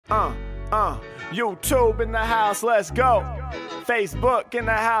YouTube in the house, let's go. Facebook in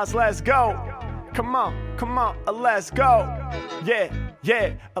the house, let's go. Come on, let's go. Yeah,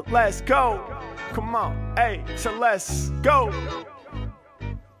 let's go. Come on, hey, so let's go.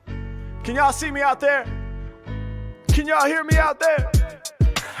 Can y'all see me out there? Can y'all hear me out there?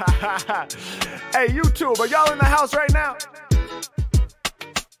 Hey, YouTube, are y'all in the house right now?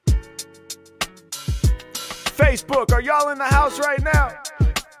 Facebook, are y'all in the house right now?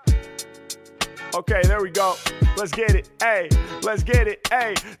 Okay, there we go. Let's get it. Hey, let's get it.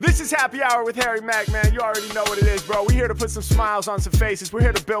 Hey, this is Happy Hour with Harry Mack, man. You already know what it is, bro. We're here to put some smiles on some faces. We're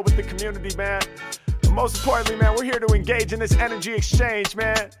here to build with the community, man. And most importantly, man, we're here to engage in this energy exchange,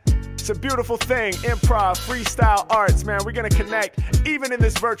 man. It's a beautiful thing. Improv, freestyle arts, man. We're going to connect. Even in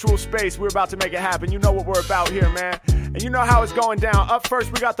this virtual space, we're about to make it happen. You know what we're about here, man. And you know how it's going down. Up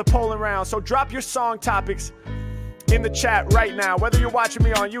first, we got the polling round. So drop your song topics in the chat right now. Whether you're watching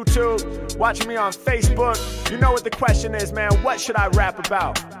me on YouTube, watching me on Facebook, you know what the question is, man. What should I rap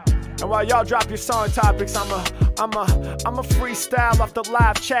about? And while y'all drop your song topics, I'm a freestyle off the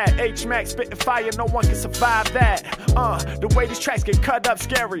live chat. H-Mac spitting fire, no one can survive that. The way these tracks get cut up,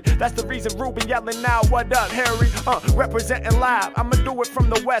 scary. That's the reason Ruben yelling out, what up, Harry? Representing live, I'ma do it from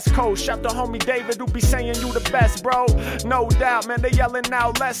the West Coast. Shout to homie David who be saying you the best, bro. No doubt, man, they yelling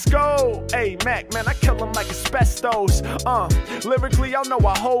out, let's go. Hey, Mac, man, I kill them like asbestos. Lyrically, y'all know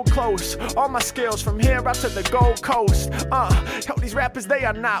I hold close. All my skills from here out to the Gold Coast. Yo, these rappers, they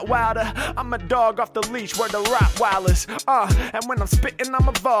are not wild. I'm a dog off the leash, where the Rottweilers. And when I'm spitting, I'm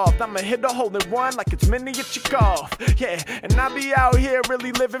evolved. I'ma hit a hole in one like it's miniature golf. Yeah, and I be out here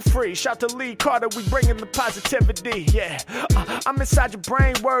really living free. Shout to Lee Carter, we bringing the positivity. Yeah, I'm inside your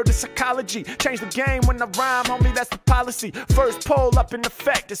brain, word to psychology. Change the game when I rhyme, homie, that's the policy. First poll up in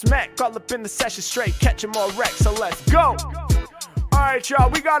effect, it's Mac all up in the session straight, catching more wrecks, so let's go. Alright, y'all,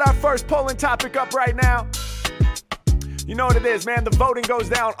 we got our first polling topic up right now. You know what it is, man. The voting goes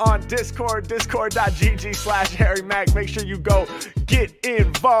down on Discord, discord.gg/Harry Mack. Make sure you go get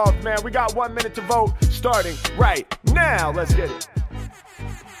involved, man. We got 1 minute to vote starting right now. Let's get it.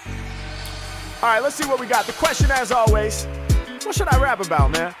 All right, let's see what we got. The question, as always, what should I rap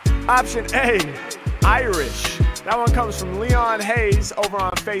about, man? Option A, Irish. That one comes from Leon Hayes over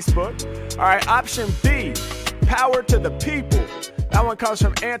on Facebook. All right, option B, power to the people. That one comes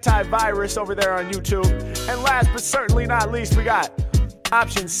from Antivirus over there on YouTube. And last but certainly not least, we got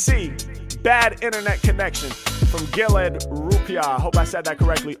option C, bad internet connection from Gilad Rupia. Hope I said that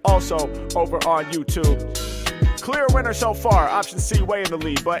correctly. Also over on YouTube. Clear winner so far. Option C way in the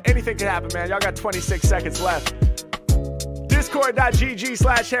lead, but anything can happen, man. Y'all got 26 seconds left.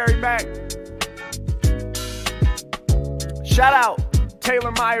 Discord.gg/Harry Mack. Shout out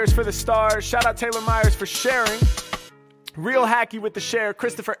Taylor Myers for the stars. Shout out Taylor Myers for sharing. Real Hacky with the share,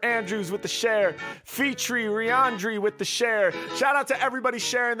 Christopher Andrews with the share, Feetry, Riandri with the share. Shout out to everybody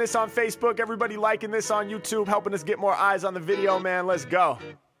sharing this on Facebook, everybody liking this on YouTube, helping us get more eyes on the video, man. Let's go.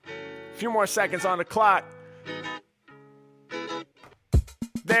 A few more seconds on the clock.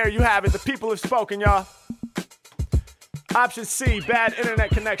 There you have it. The people have spoken, y'all. Option C, bad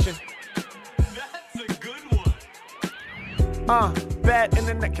internet connection. That's a good one. Bad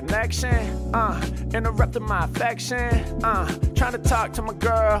internet connection, interrupting my affection, trying to talk to my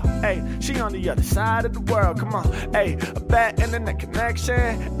girl, hey, she on the other side of the world, come on, hey, a bad internet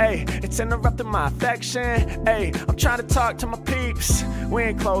connection, hey, it's interrupting my affection, hey, I'm trying to talk to my peeps, we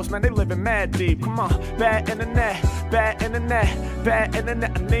ain't close, man, they living mad deep, come on, bad internet, bad internet, bad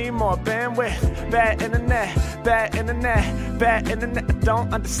internet, I need more bandwidth, bad internet, bad internet, bad internet, I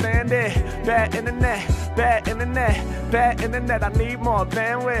don't understand it, bad internet, bad internet, bad internet, I need more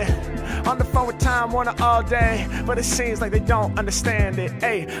bandwidth. On the phone with Time Warner all day, but it seems like they don't understand it.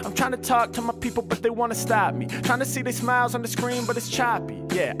 Hey, I'm trying to talk to my people, but they want to stop me. Trying to see their smiles on the screen, but it's choppy.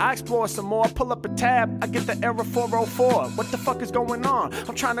 Yeah, I explore some more, pull up a tab, I get the error 404. What the fuck is going on?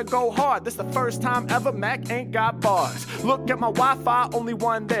 I'm trying to go hard. This the first time ever Mac ain't got bars. Look at my Wi-Fi, only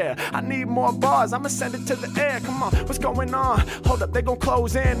one there. I need more bars, I'ma send it to the air. Come on, what's going on? Hold up, they gon'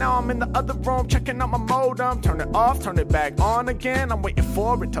 close in. Now I'm in the other room, checking out my modem. Turn it off, turn it back on again. I'm waiting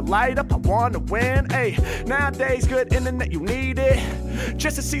for it to light up, I wanna win. Hey, nowadays good internet, you need it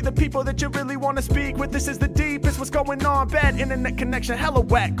just to see the people that you really wanna speak with. This is the deepest, what's going on? Bad internet connection, hella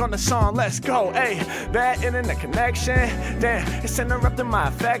whack on the song, let's go. Hey, bad internet connection, damn, it's interrupting my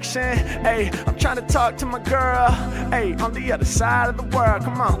affection. Hey, I'm trying to talk to my girl, hey, on the other side of the world,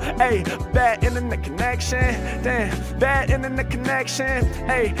 come on. Hey, bad internet connection, damn, bad internet connection.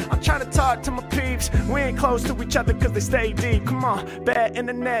 Hey, I'm trying to talk to my peeps, we ain't close to each other cause they stay deep. Come on, bad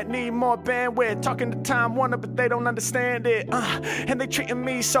internet, need more bandwidth. Talking to Time Warner, but they don't understand it. And they treating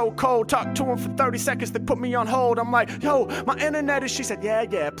me so cold. Talk to them for 30 seconds, they put me on hold. I'm like, yo, my internet is, she said,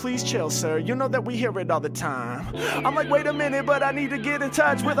 yeah, please chill, sir. You know that we hear it all the time. I'm like, wait a minute, but I need to get in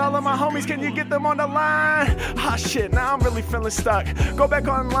touch with all of my homies. Can you get them on the line? Ah, shit, now I'm really feeling stuck. Go back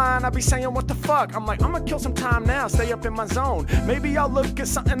online, I be saying, what the fuck? I'm like, I'm gonna kill some time now, stay up in my zone. Maybe I'll look at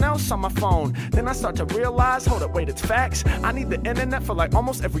something else on my phone. Then I start to realize, hold up, wait, it's facts. I need the internet for like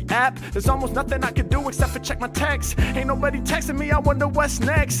almost every app. There's almost nothing I can do except for check my text. Ain't nobody texting me, I wonder what's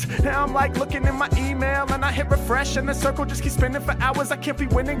next. Now I'm like looking in my email and I hit refresh and the circle just keeps spinning for hours. I can't be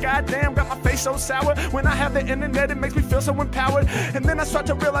winning, goddamn, got my face so sour. When I have the internet, it makes me feel so empowered. And then I start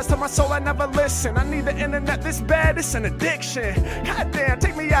to realize to my soul I never listen. I need the internet this bad, it's an addiction. Goddamn,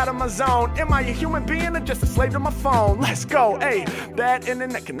 take me out of my zone. Am I a human being or just a slave to my phone? Let's go, ayy. Bad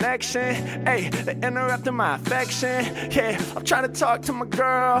internet connection, ayy. They interrupting my affection. Yeah, I'm trying to talk to my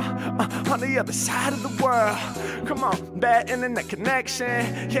girl on the other side of the world. Come on, bad internet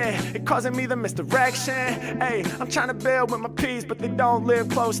connection. Yeah, it causing me the misdirection. Ayy, I'm trying to build with my peas, but they don't live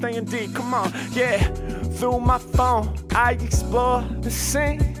close, staying deep. Come on, yeah. Through my phone, I explore the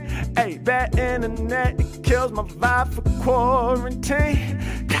scene. Ayy, bad internet, it kills my vibe for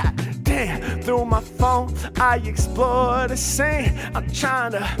quarantine. God damn, through my phone, I explore the scene. I'm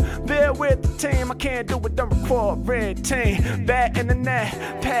trying to build with the team. I can't do it, I'm quarantine. Bad internet,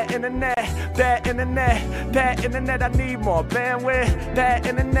 bad internet, bad internet, bad internet. I need more bandwidth. Bad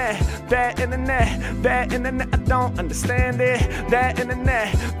internet, bad internet, bad internet. I don't understand it. Bad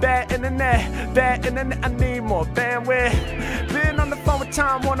internet, bad internet, bad internet. I need more bandwidth. Been on the phone with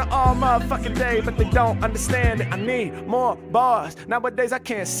Time Warner all motherfucking day, but they don't understand it. I need more bars. Nowadays I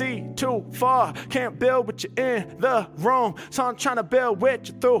can't see too far. Can't build with you in the room, so I'm trying to build with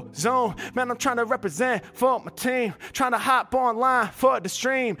you through Zoom. Man, I'm trying to represent for my team, trying to hop online for the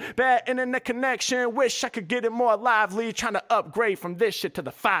stream. Bad internet connection, wish I could get it more lively. Trying to upgrade from this shit to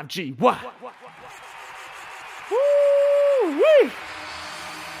the 5G. What? Woo-wee.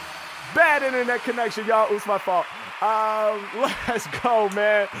 Bad internet connection, y'all. It's my fault. Let's go,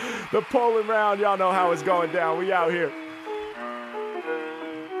 man. The polling round, y'all know how it's going down. We out here.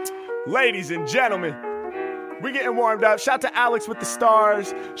 Ladies and gentlemen, we getting warmed up. Shout to Alex with the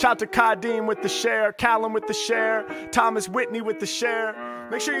stars. Shout to Kadeem with the share. Callum with the share. Thomas Whitney with the share.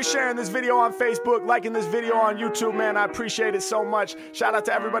 Make sure you're sharing this video on Facebook, liking this video on YouTube, man. I appreciate it so much. Shout out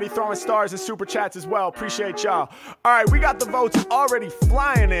to everybody throwing stars and super chats as well. Appreciate y'all. All right, we got the votes already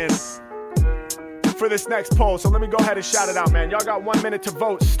flying in for this next poll. So let me go ahead and shout it out, man. Y'all got 1 minute to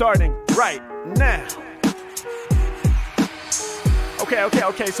vote starting right now.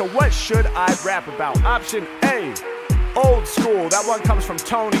 Okay. So what should I rap about? Option A, old school. That one comes from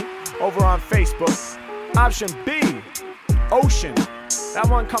Tony over on Facebook. Option B, ocean. That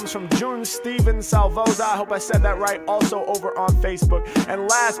one comes from June Steven Salvoza. I hope I said that right. Also over on Facebook. And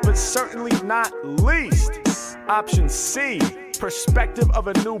last but certainly not least, option C, perspective of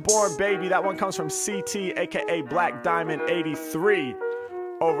a newborn baby. That one comes from CT, aka Black Diamond 83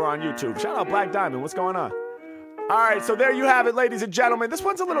 over on YouTube. Shout out Black Diamond. What's going on? All right, so there you have it, ladies and gentlemen. This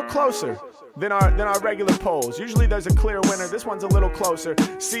one's a little closer than our regular polls. Usually there's a clear winner. This one's a little closer.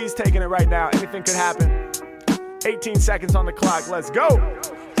 C's taking it right now. Anything could happen. 18 seconds on the clock. Let's go.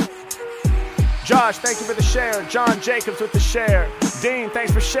 Josh, thank you for the share. John Jacobs with the share. Dean,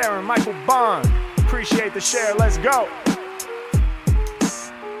 thanks for sharing. Michael Bond, appreciate the share. Let's go.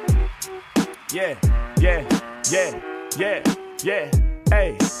 Yeah.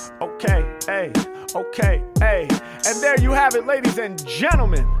 Hey, okay, hey. And there you have it, ladies and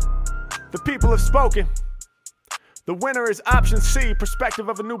gentlemen. The people have spoken. The winner is option C, perspective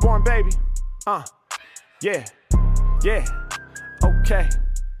of a newborn baby. Yeah. Okay.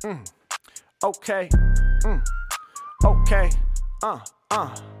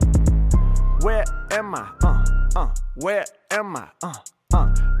 Where am I? Where am I?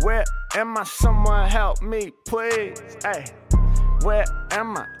 Where am I? Someone help me, please. Hey, where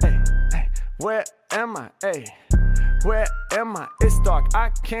am I? Hey, where am I? Hey, where am I? It's dark, I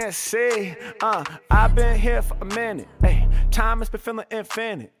can't see. I've been here for a minute. Hey, time has been feeling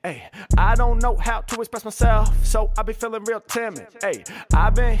infinite. Hey, I don't know how to express myself, so I be feeling real timid. Hey,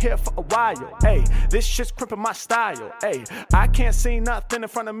 I've been here for a while. Hey, this shit's crimping my style. Hey, I can't see nothing in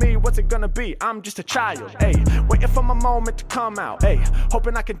front of me. What's it gonna be? I'm just a child. Hey, waiting for my moment to come out. Hey,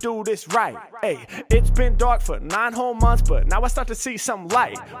 hoping I can do this right. Hey, it's been dark for 9 whole months, but now I start to see some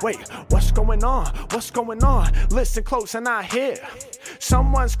light. Wait, what's going on? What's going on? Listen close and I hear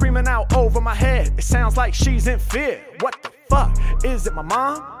someone screaming out over my head. It sounds like she's in fear. What the fuck? Is it my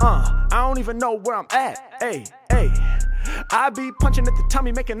mom? I don't even know where I'm at. Hey. I be punching at the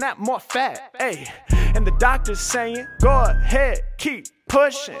tummy, making that more fat. Ay, and and the doctor's saying, go ahead, keep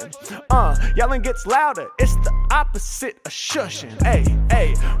pushing. Yelling gets louder, it's the opposite of shushing. Hey,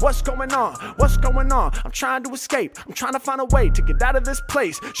 what's going on? What's going on? I'm trying to escape, I'm trying to find a way to get out of this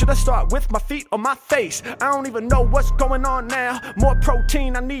place. Should I start with my feet or my face? I don't even know what's going on now. More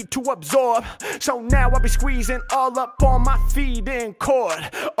protein I need to absorb, so now I'll be squeezing all up on my feeding cord.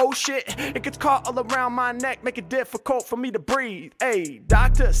 Oh shit, it gets caught all around my neck, make it difficult for me to breathe. Hey,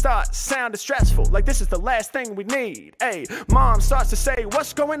 doctor starts sounding stressful, like this is the last thing we need. Hey, mom starts to say,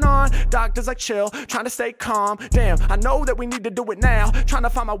 what's going on? Doctor's like, chill, trying to stay calm. Damn, I know that we need to do it now. Trying to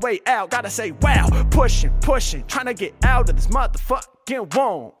find my way out, gotta say, wow. Pushing, trying to get out of this motherfucking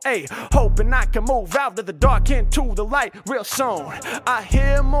womb. Hey, hoping I can move out of the dark into the light real soon. I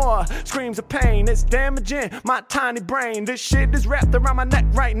hear more screams of pain, it's damaging my tiny brain. This shit is wrapped around my neck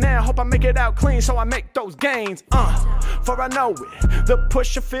right now. Hope I make it out clean so I make those gains. For I know it, the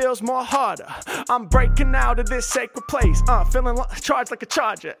pusher feels more harder. I'm breaking out of this sacred place, feeling charged like a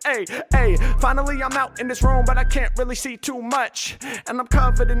charger. Hey, finally I'm out in this room, but I can't really see too much. And I'm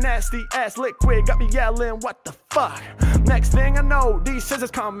covered in nasty ass liquid, got me yelling, what the fuck? Next thing I know, these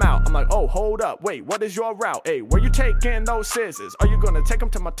scissors come out. I'm like, oh, hold up, wait, what is your route? Hey, where you taking those scissors? Are you gonna take them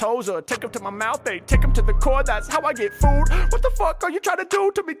to my toes or take them to my mouth? Hey, take them to the core, that's how I get food. What the fuck are you trying to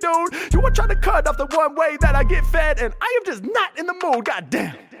do to me, dude? You were trying to cut off the one way that I get fed, and I am just not in the mood,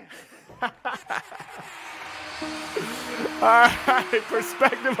 goddamn. Alright,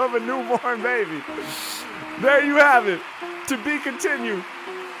 perspective of a newborn baby. There you have it. To be continued.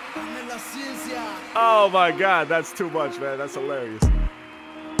 Oh my God, that's too much, man. That's hilarious.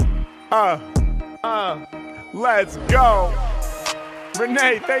 Let's go.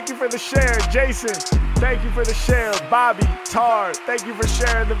 Renee, thank you for the share. Jason, thank you for the share. Bobby, Tar, thank you for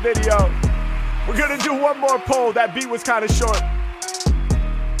sharing the video. We're gonna do one more poll. That beat was kind of short.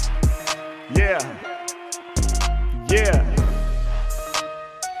 Yeah.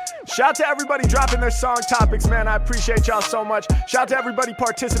 Shout to everybody dropping their song topics, man. I appreciate y'all so much. Shout to everybody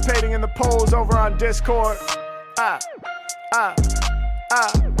participating in the polls over on Discord.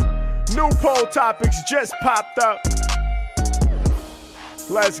 New poll topics just popped up.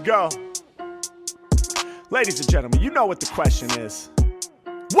 Let's go. Ladies and gentlemen, you know what the question is.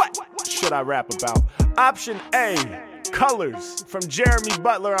 What should I rap about? Option A, Colors from Jeremy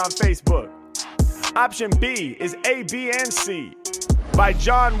Butler on Facebook. Option B is A, B, and C by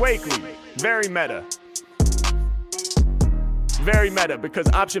John Wakely. Very meta. Very meta, because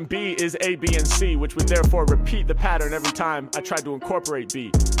option B is A, B, and C, which would therefore repeat the pattern every time I tried to incorporate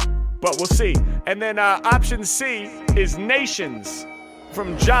B. But we'll see. And then option C is Nations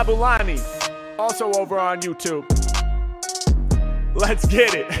from Jabulani, also over on YouTube. Let's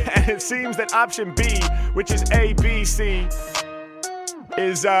get it. And it seems that option B, which is A, B, C,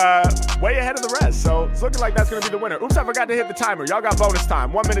 is way ahead of the rest. So it's looking like that's going to be the winner. Oops, I forgot to hit the timer. Y'all got bonus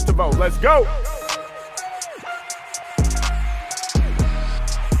time. 1 minute to vote. Let's go.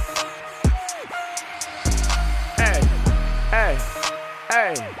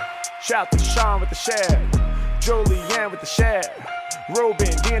 Hey. Shout to Sean with the share. Julianne with the share. Ruben,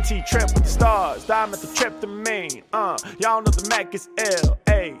 DNT Trip with the stars. Dimethyltryptamine. Y'all know the Mac is ill.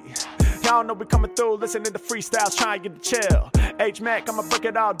 Ayy. Y'all know we coming through, listening to freestyles, trying to get the chill. H-Mac, I'ma break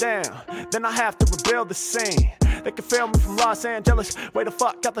it all down. Then I have to rebuild the scene. They can feel me from Los Angeles, way the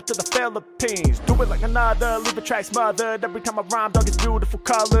fuck out there to the Philippines. Do it like another, leave a track smothered. Every time I rhyme, dog, it's beautiful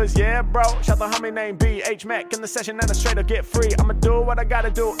colors. Yeah, bro, shout the homie named B. H-Mac in the session and I straight up get free. I'ma do what I gotta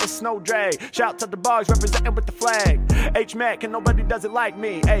do, it's no drag. Shout to the Bogs representing with the flag. H-Mac and nobody does it like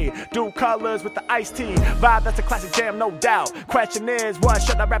me. Ayy, do colors with the iced tea. Vibe, that's a classic jam, no doubt. Question is, what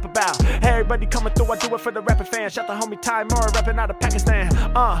should I rap about? Everybody coming through, I do it for the rapping fans. Shout the homie Ty Moore, rapping out of Pakistan.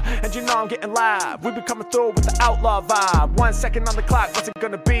 And you know I'm getting live. We be coming through with the outlaw vibe. 1 second on the clock, what's it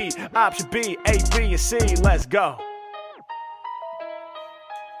gonna be? Option B, A, B, and C. Let's go.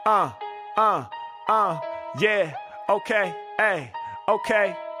 Yeah, okay, ay,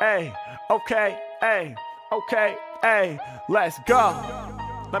 okay, ay, okay, ay, okay, ay. Let's go.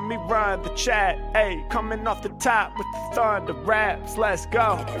 Let me run the chat, ayy, coming off the top with the thunder raps, let's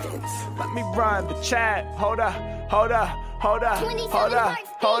go. Let me run the chat, hold up.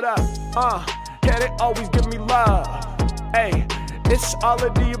 Yeah, they always give me love, ayy, it's all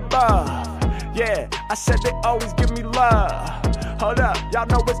of the above. Yeah, I said they always give me love. Hold up, y'all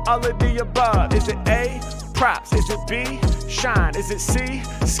know it's all of the above. Is it A, props? Is it B, shine? Is it C,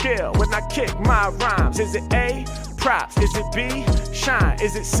 skill when I kick my rhymes? Is it A, props? Is it B, shine?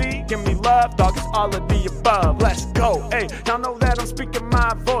 Is it C, give me love? Dog, it's all of the above. Let's go, ayy. Y'all know that I'm speaking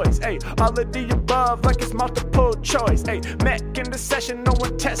my voice, ayy. All of the above like it's multiple choice, ayy. Mac in the session, no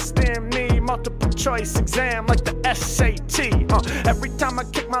one testing me. multiple choice exam like the SAT. Every time I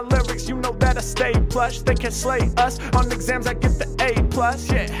kick my lyrics, you know that I stay plush. They can slay us on exams, I get the A+.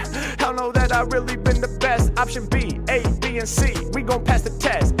 Yeah, hell know that I really been the best. Option B, A, B, and C, we gon' pass the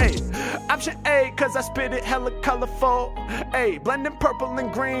test. A, option A, cause I spit it hella colorful. A, blending purple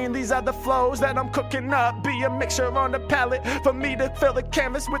and green, these are the flows that I'm cooking up. Be a mixture on the palette for me to fill the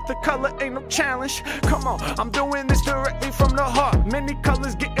canvas with the color, ain't no challenge. Come on, I'm doing this directly from the heart. Many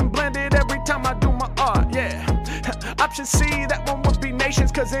colors getting blended every time I do my art, yeah. Option C, that one would be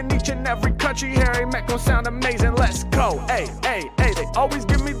nations, cause in each and every country, Harry Mack gon' sound amazing. Let's go, hey, hey, hey, they always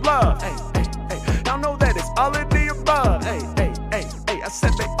give me love, hey, hey, hey. Y'all know that it's all of the above, hey, hey, hey, hey. I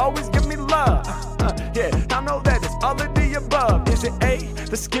said they always give me love, yeah. Y'all know that it's all of the above. Is it A,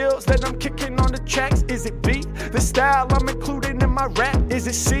 the skills that I'm kicking on the tracks? Is it B, the style I'm including in my rap? Is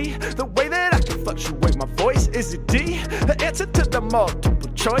it C, the way that I can fluctuate my voice? Is it D, the answer to the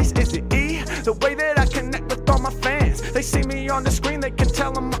multiple choice? Is it E, the way that I connect with all my fans? They see me on the screen, they can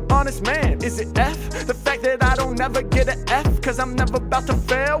tell I'm an honest man. Is it F, the fact that I don't never get an F, cause I'm never about to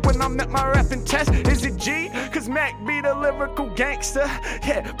fail when I'm at my rapping test? Is it G, cause Mac be the lyrical gangster,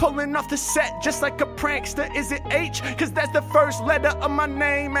 yeah, pulling off the set just like a prankster? Is it H, cause that's the first letter of my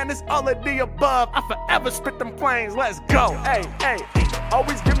name, and it's all of the above. I forever spit them flames, let's go. Hey, hey, hey,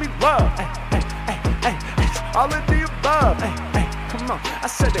 always give me love. Hey, hey, hey, hey, it's all of the above. Hey, hey, come on, I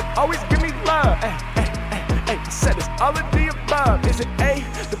said it, always give me love. Hey, hey, hey, I said it's all of the above. Is it A,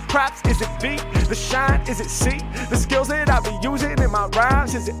 the props? Is it B, the shine? Is it C, the skills that I be using in my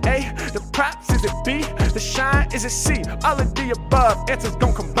rhymes? Is it A, the props? Is it B, the shine? Is it C, all of the above? Answers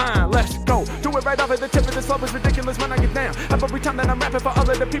gon' combine, let's go. Do it right off at the tip of this flow is ridiculous when I get down. Every time that I'm rapping for all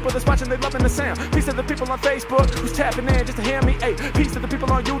of the people that's watching, they loving the sound. Peace to the people on Facebook who's tapping in just to hear me. Ay, peace to the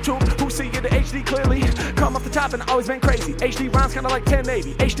people on YouTube who see it in HD clearly. Come off the top and always been crazy. HD rhymes kinda like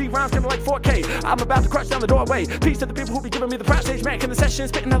 1080. HD rhymes kinda like 4K. I'm about to crush down the doorway. Peace to the people who be giving me the props. Stage Mac in the session,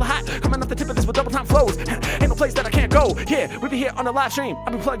 spitting hella hot. Coming off the tip of this with double time flows. Ain't no place that I can't go. Yeah, we be here on the live stream.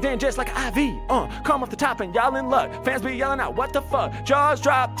 I be plugged in just like an IV. Come off the top and y'all in luck. Fans be yelling out, what the fuck? Jaws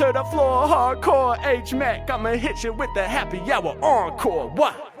drop to the floor, hardcore. H Mac, I'ma hit you with the happy hour encore.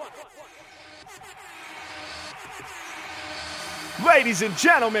 What? Ladies and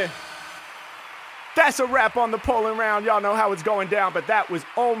gentlemen, that's a wrap on the polling round. Y'all know how it's going down, but that was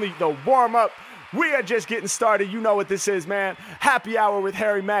only the warm-up. We are just getting started. You know what this is, man. Happy Hour with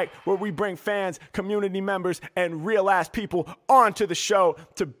Harry Mack, where we bring fans, community members, and real-ass people onto the show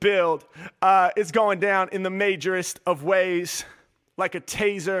to build. It's going down in the majorest of ways. Like a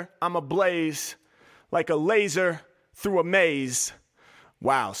taser, I'm ablaze. Like a laser through a maze.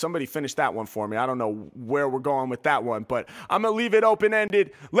 Wow, somebody finished that one for me. I don't know where we're going with that one, but I'm going to leave it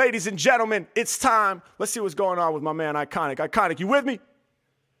open-ended. Ladies and gentlemen, it's time. Let's see what's going on with my man, Iconic. Iconic, you with me?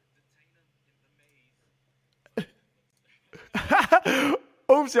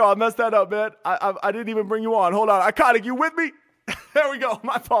 Oops, y'all, I messed that up, man. I didn't even bring you on. Hold on. Iconic, you with me? There we go.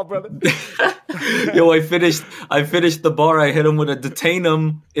 My fault, brother. Yo, I finished the bar. I hit him with a detain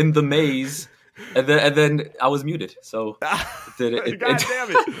him in the maze. And then I was muted. So God damn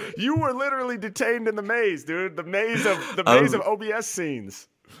it. You were literally detained in the maze, dude. The maze of OBS scenes.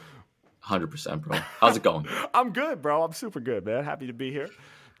 100%, bro. How's it going? I'm good, bro. I'm super good, man. Happy to be here.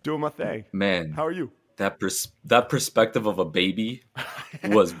 Doing my thing. Man. How are you? That perspective of a baby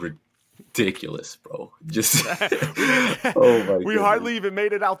was ridiculous, bro. Just oh my We hardly even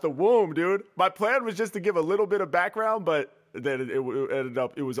made it out the womb, dude. My plan was just to give a little bit of background, but then it ended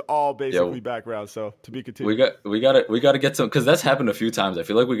up it was all basically background. So to be continued. We gotta get some, because that's happened a few times. I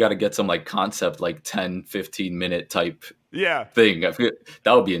feel like we gotta get some like concept, like 10-15 minute type thing. I feel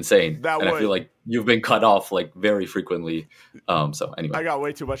that would be insane. I feel like you've been cut off like very frequently. So anyway, I got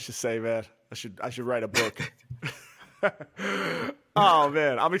way too much to say, man. I should write a book. Oh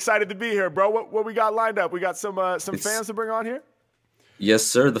man, I'm excited to be here, bro. What we got lined up? We got some fans to bring on here. Yes,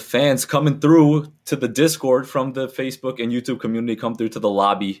 sir. The fans coming through to the Discord from the Facebook and YouTube community come through to the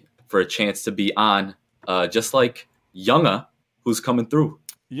lobby for a chance to be on, just like Younga, who's coming through.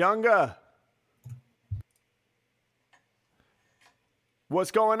 Younga,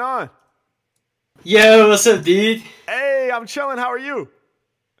 what's going on? Yo, what's up, dude? Hey, I'm chilling. How are you?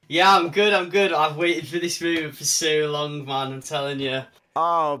 Yeah, I'm good. I've waited for this moment for so long, man. I'm telling you.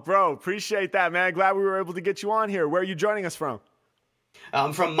 Oh, bro, appreciate that, man. Glad we were able to get you on here. Where are you joining us from?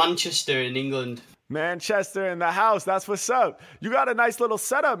 I'm from Manchester in England. Manchester in the house. That's what's up. You got a nice little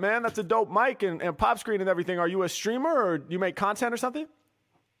setup, man. That's a dope mic and pop screen and everything. Are you a streamer or you make content or something?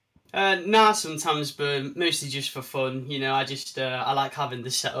 Nah, sometimes, but mostly just for fun. You know, I like having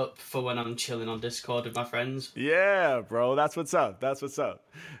the setup for when I'm chilling on Discord with my friends. Yeah, bro, that's what's up.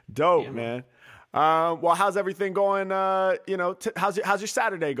 Dope, yeah, man. Well, how's everything going? How's your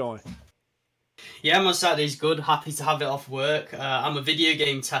Saturday going? Yeah, my Saturday's good. Happy to have it off work. I'm a video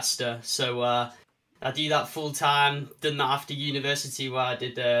game tester, so I do that full time. Done that after university where I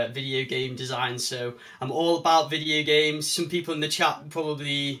did video game design. So I'm all about video games. Some people in the chat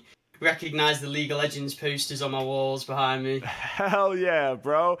probably recognize the League of Legends posters on my walls behind me. Hell yeah,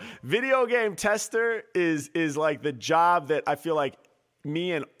 bro. Video game tester is like the job that I feel like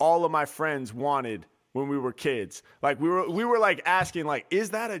me and all of my friends wanted when we were kids. Like we were like asking, like,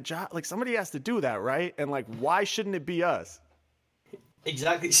 is that a job? Like somebody has to do that, right? And like, why shouldn't it be us?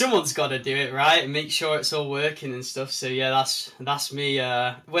 Exactly. Someone's got to do it, right? And make sure it's all working and stuff. So yeah, that's me.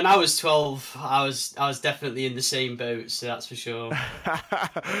 When I was 12, I was definitely in the same boat. So that's for sure.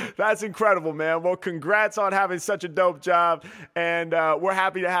 That's incredible, man. Well, congrats on having such a dope job. And we're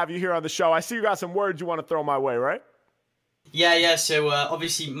happy to have you here on the show. I see you got some words you want to throw my way, right? Yeah. So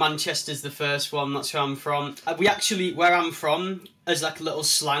obviously Manchester's the first one. That's where I'm from. Where I'm from, as like a little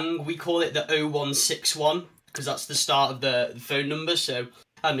slang, we call it the 0161. Because that's the start of the phone number, so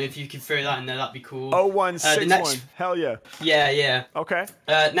I don't know if you could throw that in there, that'd be cool. 0161, hell yeah. Yeah. Okay.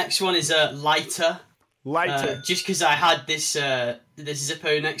 Next one is lighter. Lighter. Just because I had this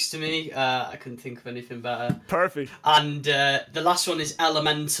Zippo next to me, I couldn't think of anything better. Perfect. And the last one is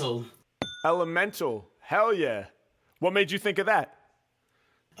elemental. Elemental, hell yeah. What made you think of that?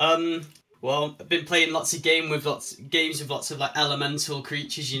 Well, I've been playing lots of games with lots of like elemental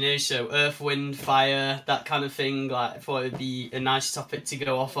creatures, you know, so earth, wind, fire, that kind of thing. Like, I thought it'd be a nice topic to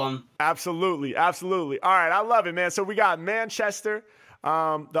go off on. Absolutely. All right, I love it, man. So we got Manchester,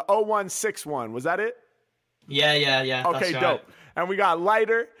 the 0161. Was that it? Yeah. Okay, that's right. Dope. And we got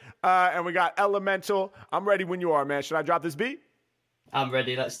lighter, and we got elemental. I'm ready when you are, man. Should I drop this beat? I'm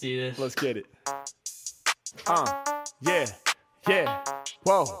ready. Let's do this. Let's get it. Yeah.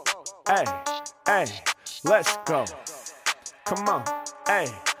 Whoa. Hey, let's go. Come on, hey,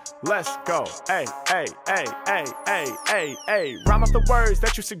 let's go. Hey. Rhyme off the words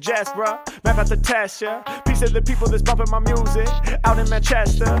that you suggest, bruh. Map out the test, yeah. Piece of the people that's bumping my music out in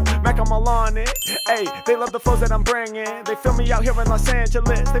Manchester. Mac, I'm all on it. Hey, they love the flows that I'm bringing. They feel me out here in Los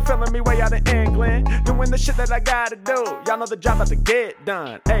Angeles. They feeling me way out in England. Doing the shit that I gotta do. Y'all know the job about to get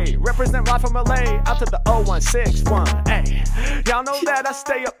done. Hey, represent live from LA out to the 0161. Hey, y'all know that I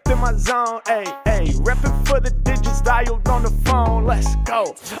stay up in my zone. Hey, repping for the digits dialed on the phone. Let's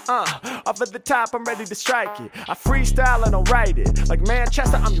go. Off at the top, I'm ready to strike it. I freestyle and I'll write it. Like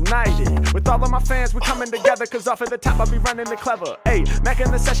Manchester, I'm united. With all of my fans, we're coming together. Cause off at the top, I'll be running it clever. Hey, Mac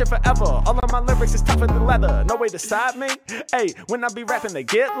in the session forever. All of my lyrics is tougher than leather. No way to stop me. Hey, when I be rapping, they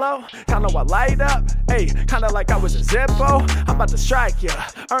get low. Kinda I light up. Hey, kinda like I was a Zippo. I'm about to strike ya.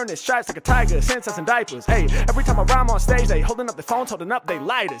 Earning stripes like a tiger. Senses and diapers. Hey, every time I rhyme on stage, they holding up their phones, holding up they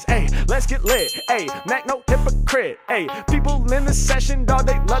lighters. Hey, let's get lit. Hey, Mac, no hypocrite. Hey, people in the session, dog,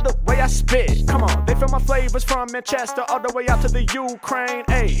 they love the way I spit. Come on, they feel my flavors from Manchester all the way out to the Ukraine.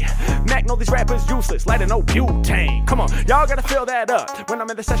 Hey, Mac know these rappers useless, lighting no butane. Come on, y'all gotta feel that up. When I'm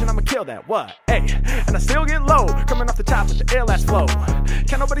in the session, I'ma kill that. What? Hey, and I still get low, coming off the top with the ill-ass flow.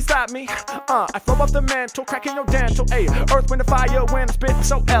 Can't nobody stop me. I flow off the mantle, cracking your dental. Hey, earth, wind, and fire, when I spit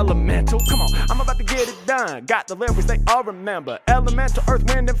so elemental. Come on, I'm about to get it done. Got the lyrics they all remember. Elemental, earth,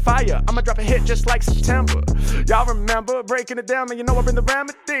 wind, and fire. I'ma drop a hit just like September. Y'all remember breaking it down, man? You know I bring the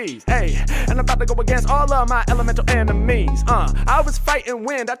remedies. Hey, and I'm about to go against all of my elemental enemies. I was fighting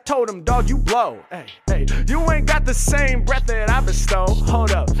wind, I told him, dog, you blow. Hey, you ain't got the same breath that I bestow.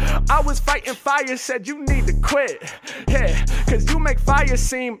 Hold up, I was fighting fire, said you need to quit. Yeah, cause you make fire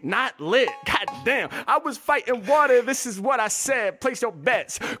seem not lit. God damn, I was fighting water, this is what I said. Place your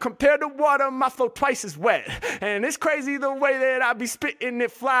bets. Compared to water, my flow twice as wet. And it's crazy the way that I be spitting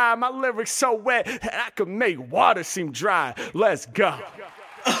it fly. My lyrics so wet that I could make water seem dry. Let's go.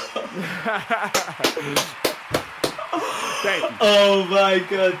 Thank you. Oh my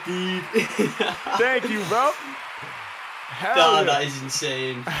god, dude. Thank you, bro. Hell that is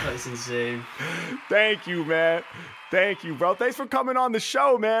insane. That is insane. Thank you, man. Thank you, bro. Thanks for coming on the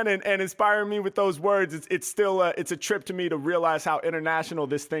show, man, and inspiring me with those words. It's still it's a trip to me to realize how international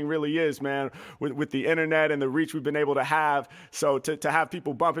this thing really is, man, with the internet and the reach we've been able to have. So to have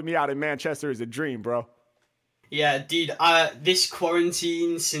people bumping me out in Manchester is a dream, bro. Yeah, dude, this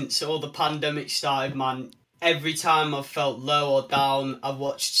quarantine, since all the pandemic started, man, every time I've felt low or down, I've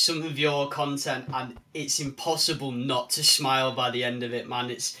watched some of your content and it's impossible not to smile by the end of it, man.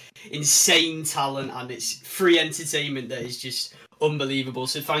 It's insane talent and it's free entertainment that is just unbelievable.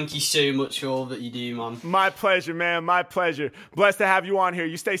 So thank you so much for all that you do, man. My pleasure, man. My pleasure. Blessed to have you on here.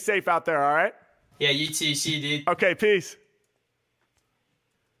 You stay safe out there, all right? Yeah, you too. See you, dude. Okay, peace.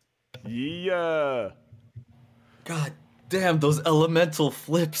 Yeah. God damn, those elemental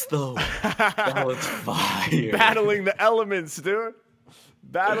flips, though. That was fire. Battling the elements, dude.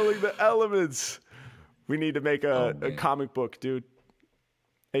 Battling the elements. We need to make a comic book, dude.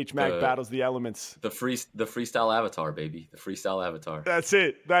 H-Mac battles the elements. The freestyle avatar, baby. The freestyle avatar. That's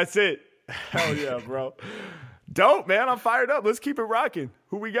it. That's it. Hell yeah, bro. Dope, man. I'm fired up. Let's keep it rocking.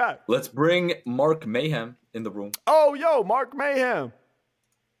 Who we got? Let's bring Mark Mayhem in the room. Oh, yo, Mark Mayhem.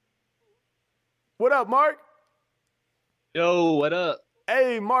 What up, Mark? Yo, what up?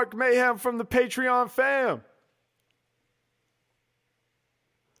 Hey, Mark Mayhem from the Patreon fam.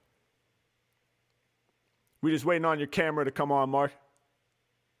 We just waiting on your camera to come on, Mark.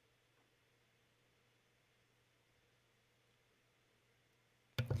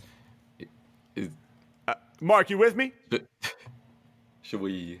 Mark, you with me? Should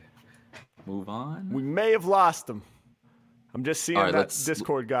we move on? We may have lost him. I'm just seeing that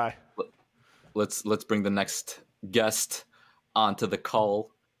Discord guy. Let's bring the next guest onto the call.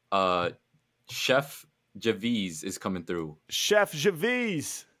 Chef Javiz is coming through. Chef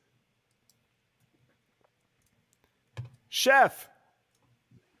Javiz. Chef.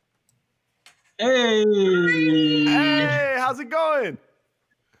 Hey. Hey, how's it going?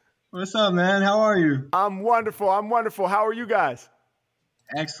 What's up, man? How are you? I'm wonderful. I'm wonderful. How are you guys?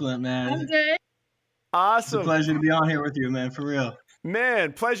 Excellent, man. I'm good. Awesome. It's a pleasure to be on here with you, man, for real.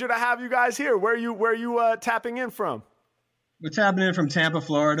 Man, pleasure to have you guys here. Where are you tapping in from? We're tapping in from Tampa,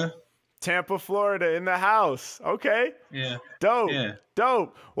 Florida. Tampa, Florida, in the house. Okay. Yeah. Dope. Yeah.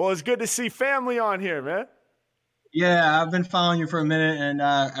 Dope. Well, it's good to see family on here, man. Yeah, I've been following you for a minute, and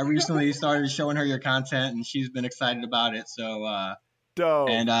I recently started showing her your content, and she's been excited about it. So, dope.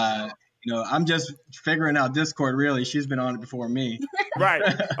 And I'm just figuring out Discord. Really, she's been on it before me. Right.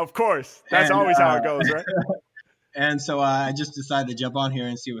 Of course. That's always how it goes, right? And so I just decided to jump on here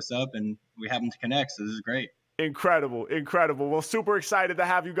and see what's up, and we happen to connect. So this is great. Incredible. Incredible. Well, super excited to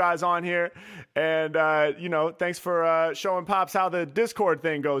have you guys on here, and thanks for showing Pops how the Discord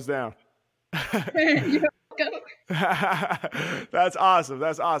thing goes down. That's awesome.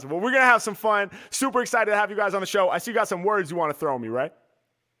 That's awesome. Well, we're going to have some fun. Super excited to have you guys on the show. I see you got some words you want to throw me, right?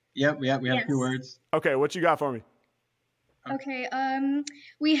 Yep, we have a few words. Okay, what you got for me? Okay,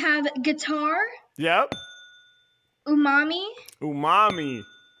 we have guitar. Yep. Umami. Umami.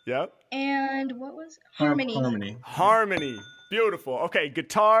 Yep. And what was harmony? Harmony. Beautiful. Okay,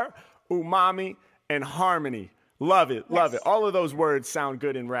 guitar, umami, and harmony. Love it. Love it. All of those words sound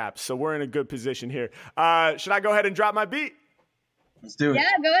good in rap, so we're in a good position here. Should I go ahead and drop my beat? Let's do it.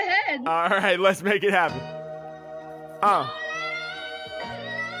 Yeah, go ahead. All right, let's make it happen.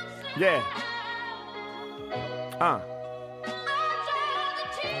 Yeah.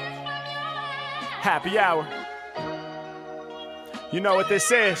 Happy hour. You know what this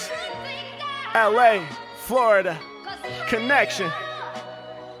is. LA, Florida, connection.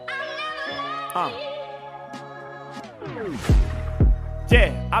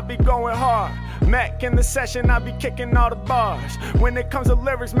 Yeah, I be going hard. Mac in the session, I be kicking all the bars. When it comes to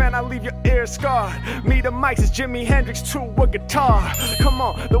lyrics, man, I leave your ears scarred. Me, the mics is Jimi Hendrix to a guitar. Come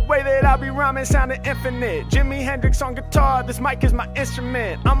on, the way that I be rhyming sounding infinite. Jimi Hendrix on guitar, this mic is my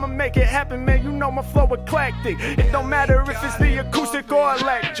instrument. I'ma make it happen, man, you know my flow eclectic. It don't matter if it's the acoustic or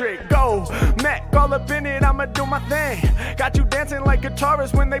electric. Go, Mac, all up in it, I'ma do my thing. Got you dancing like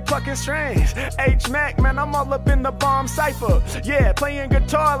guitarists when they plucking strings. H-Mac, man, I'm all up in the bomb cypher. Yeah, playing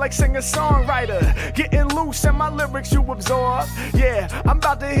guitar like singer-songwriter. Getting loose and my lyrics you absorb. Yeah, I'm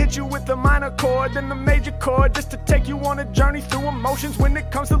about to hit you with the minor chord, then the major chord, just to take you on a journey through emotions. When it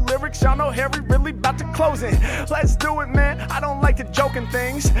comes to lyrics, y'all know Harry really about to close in. Let's do it, man. I don't like to joking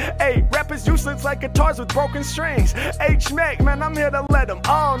things. Hey, rap is useless like guitars with broken strings. H-Mac, man, I'm here to let them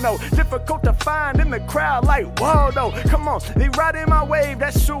all know. Difficult to find in the crowd like, whoa, though. Come on, they riding my wave,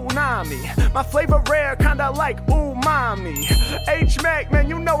 that's tsunami. My flavor rare, kinda like umami. H-Mac, man,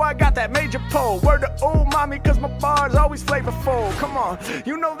 you know I got that major pole. Word to umami, cause my bars always flavorful. Come on,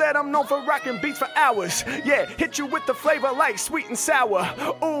 you know that I'm known for rocking beats for hours. Yeah, hit you with the flavor like sweet and sour.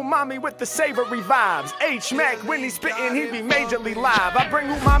 Umami with the savory vibes. H-Mac, when he's spitting, he be majorly live. I bring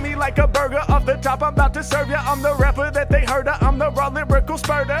umami like a burger off the top. I'm about to serve ya. I'm the rapper that they heard of. I'm the raw lyrical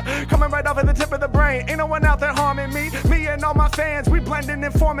spurter. Coming right off of the tip of the brain. Ain't no one out there harming me. Me and all my fans, we blending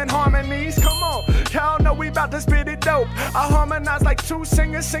and forming harmonies. Come on, y'all know we about to spit it dope. I harmonize harmonize like two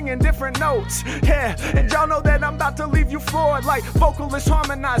singers singing different notes. Yeah, and y'all know that I'm about to leave you floored, like vocalists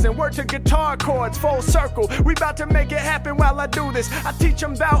harmonizing, word to guitar chords, full circle. We about to make it happen while I do this. I teach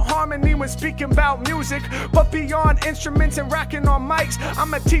them about harmony when speaking about music, but beyond instruments and rocking on mics,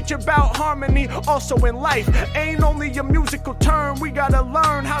 I'ma teach about harmony also in life. Ain't only a musical term, we gotta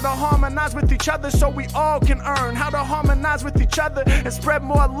learn how to harmonize with each other so we all can earn how to harmonize with each other and spread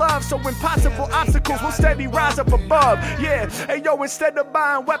more love, so when possible obstacles will steady rise up above. Yeah, hey yo, instead of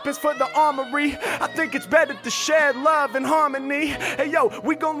buying weapons for the armory, I think it's better to share love and harmony. Hey yo,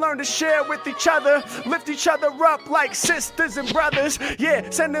 we gon' learn to share with each other, lift each other up like sisters and brothers. Yeah,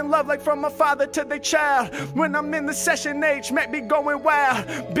 sending love like from a father to their child. When I'm in the session, H-Mac be going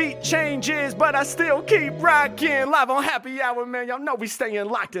wild. Beat changes, but I still keep rocking. Live on Happy Hour, man. Y'all know we staying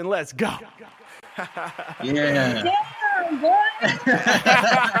locked in. Let's go. Yeah. Damn, boy.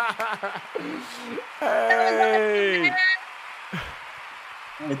 Hey.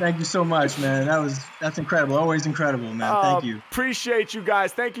 Hey, thank you so much, man. That's incredible. Always incredible, man. Thank you. Appreciate you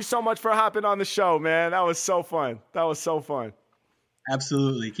guys. Thank you so much for hopping on the show, man. That was so fun.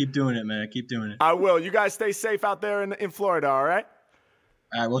 Absolutely. Keep doing it, man. Keep doing it. I will. You guys stay safe out there in Florida, all right?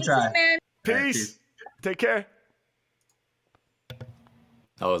 All right, we'll try. Peace. Right, peace. Take care.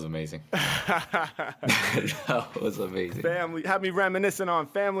 That was amazing. That was amazing. Family, have me reminiscing on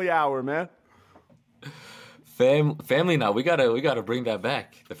Family Hour, man. Family night. We gotta bring that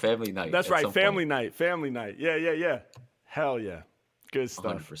back. The family night. That's right. Family night. Yeah. Hell yeah. Good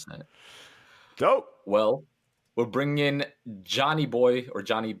stuff. 100%. Dope. Well, we're bringing in Johnny Boy or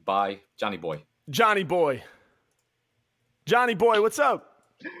Johnny Boy. Johnny Boy, what's up?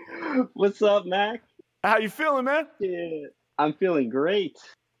 What's up, Mac? How you feeling, man? Yeah, I'm feeling great.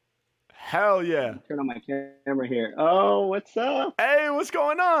 Hell yeah. Turn on my camera here. Oh, what's up? Hey, what's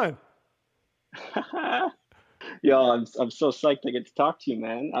going on? Yo, I'm so psyched I get to talk to you,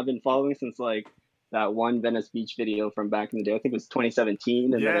 man. I've been following since like that one Venice Beach video from back in the day. I think it was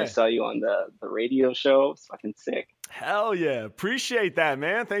 2017, and then I saw you on the radio show. It's fucking sick. Hell yeah. Appreciate that,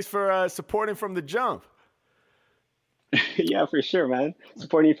 man. Thanks for supporting from the jump. Yeah, for sure, man.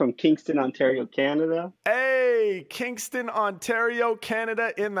 Supporting you from Kingston, Ontario, Canada. Hey, Kingston, Ontario,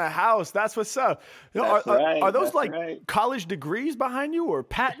 Canada in the house. That's what's up. Are those college degrees behind you or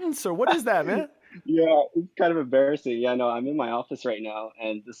patents or what is that, man? Yeah, it's kind of embarrassing. Yeah, no, I'm in my office right now,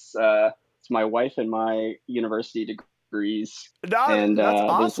 and this it's my wife and my university degrees. That's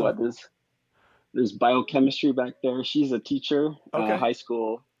awesome. There's biochemistry back there. She's a teacher, high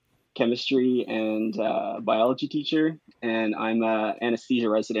school chemistry and biology teacher, and I'm an anesthesia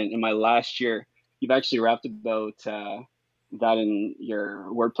resident in my last year. You've actually rapped about that in your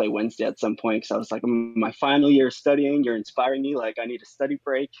Wordplay Wednesday at some point, because I was like, my final year studying, you're inspiring me, like I need a study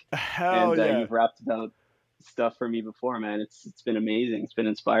break. Hell yeah. You've rapped about stuff for me before, man. It's been amazing. It's been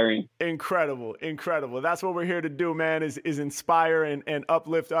inspiring. Incredible. That's what we're here to do, man, is inspire and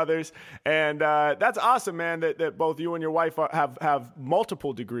uplift others. And that's awesome, man, that both you and your wife have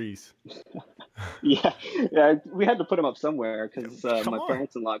multiple degrees. Yeah, we had to put them up somewhere because my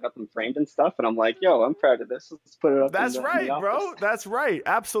parents-in-law got them framed and stuff, and I'm like, yo, I'm proud of this. Let's put it up. That's right, bro. That's right.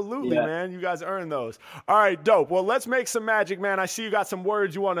 Absolutely, man. You guys earned those. All right, dope. Well, let's make some magic, man. I see you got some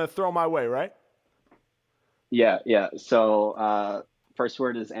words you want to throw my way, right? Yeah. So first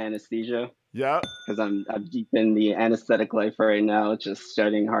word is anesthesia. Yeah. Because I'm deep in the anesthetic life right now, just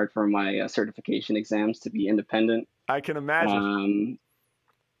studying hard for my certification exams to be independent. I can imagine.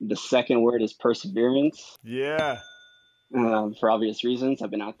 The second word is perseverance. Yeah. For obvious reasons.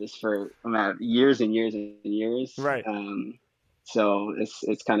 I've been at this for years and years and years. Right. So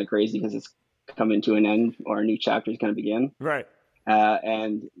it's kind of crazy because it's coming to an end, or a new chapter is going to begin. Right.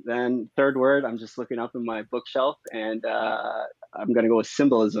 And then third word, I'm just looking up in my bookshelf, and I'm going to go with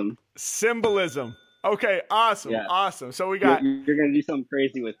symbolism. Symbolism. Okay, awesome. Yeah. Awesome. So we got... You're going to do something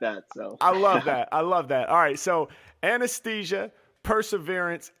crazy with that. So I love that. All right, so anesthesia,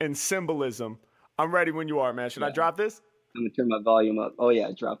 perseverance, and symbolism. I'm ready when you are, man. Should I drop this? I'm going to turn my volume up. Oh,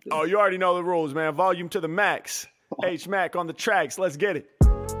 yeah, drop this. Oh, you already know the rules, man. Volume to the max. H-Mac on the tracks. Let's get it.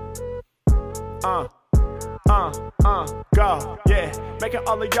 Go, yeah. Making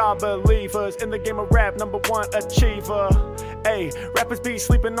all of y'all believers in the game of rap, #1 achiever. Hey, rappers be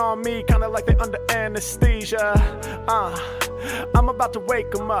sleeping on me, kinda like they under anesthesia. I'm about to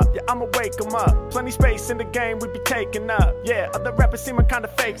wake 'em up, yeah, I'ma wake 'em up. Plenty space in the game we be taking up, yeah. Other rappers seeming kinda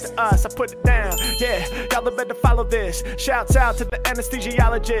fake to us, I put it down, yeah. Y'all better follow this. Shouts out to the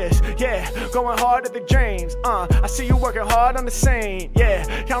anesthesiologist, yeah. Going hard at the dreams, I see you working hard on the scene, yeah.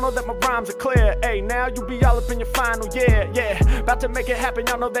 Y'all know that my rhymes are clear, hey. Now you be all up in your final year, yeah. About to make it happen,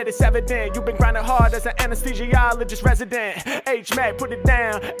 y'all know that it's evident. You've been grinding hard as an anesthesiologist resident. H-Mac, put it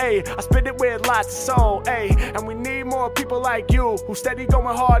down, hey. I spit it with lots of soul, hey. And we need more people like you who steady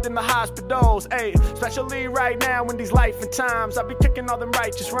going hard in the hospitals, hey. Especially right now in these life and times, I be kicking all them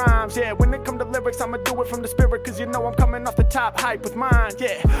righteous rhymes, yeah. When it come to lyrics, I'ma do it from the spirit, cause you know I'm coming off the top hype with mine,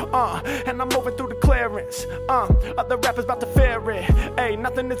 yeah. And I'm moving through the clearance, other rappers about to fear it, hey.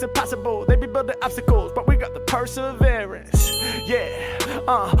 Nothing is impossible, they be building obstacles, but we got the perseverance, yeah.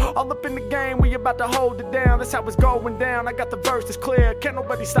 All up in the game, we about to hold it down. That's how it's going down. I got the verse that's clear. Can't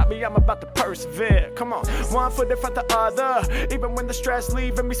nobody stop me, I'm about to persevere. Come on, one foot in front the other, even when the stress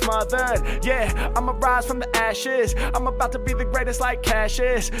leaving me smothered. Yeah, I'ma rise from the ashes. I'm about to be the greatest like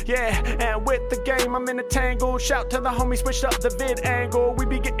Cassius. Yeah, and with the game, I'm in a tangle. Shout to the homies, switched up the vid angle. We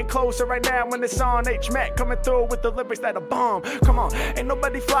be getting closer right now when it's on. H-Mac coming through with the lyrics that are bomb. Come on, ain't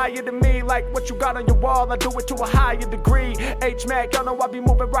nobody flyer than me. Like what you got on your wall, I do it to a higher degree. H-Mac, y'all know I be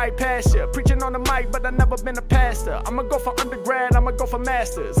moving right past you. Preaching on the mic, but I never been a pastor. I'ma go for undergrad, I'ma go for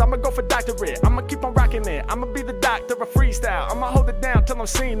masters. I'ma go for doctorate, I'ma keep on rocking it. I'ma be the doctor of freestyle. I'ma hold it down till I'm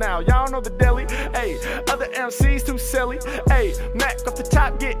seen now. Y'all know the deli, ayy. Other MCs too silly, ayy. Mac off the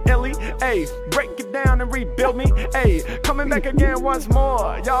top, get illy, ayy. Break it down and rebuild me, ayy. Coming back again once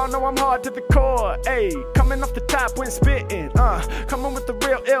more. Y'all know I'm hard to the core, ayy. Coming off the top when spitting, coming with the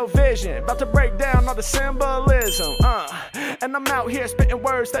real ill vision. About to break down all the symbolism, and I'm out here spitting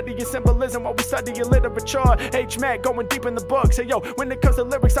words, studying symbolism while we studying literature. H-Mac going deep in the books. Hey yo, when it comes to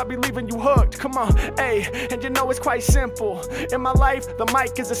lyrics, I'll be leaving you hooked. Come on, ayy, and you know it's quite simple. In my life, the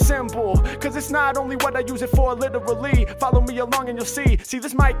mic is a symbol, cause it's not only what I use it for literally. Follow me along and you'll see. See,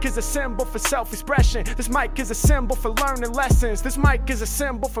 this mic is a symbol for self-expression. This mic is a symbol for learning lessons. This mic is a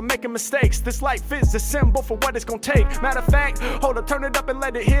symbol for making mistakes. This life is a symbol for what it's gonna take. Matter of fact, hold up, turn it up and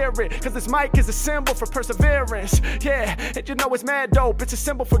let it hear it, cause this mic is a symbol for perseverance. Yeah, and you know it's mad dope. It's a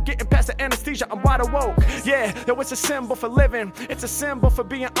symbol for getting past the anesthesia, I'm wide awoke. Yeah, yo, it's a symbol for living. It's a symbol for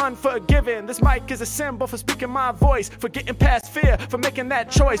being unforgiving. This mic is a symbol for speaking my voice, for getting past fear, for making that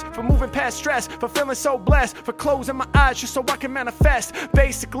choice, for moving past stress, for feeling so blessed, for closing my eyes just so I can manifest.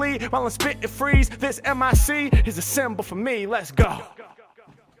 Basically, while I'm spitting freeze, this MIC is a symbol for me. Let's go.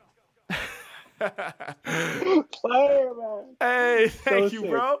 Fire, man. Hey, thank you,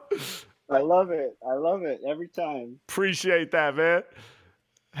 bro. I love it. I love it every time. Appreciate that, man.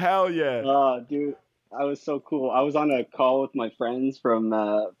 Hell yeah. Dude, I was so cool. I was on a call with my friends from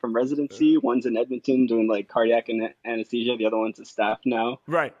residency. One's in Edmonton doing like cardiac anesthesia. The other one's a staff now.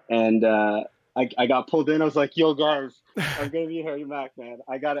 Right. And I got pulled in. I was like, yo, guys, I'm going to be Harry Mack, man.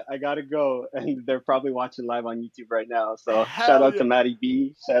 I gotta go. And they're probably watching live on YouTube right now. So shout out to Maddie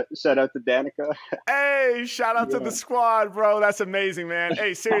B. Shout out to Danica. Hey, shout out to the squad, bro. That's amazing, man.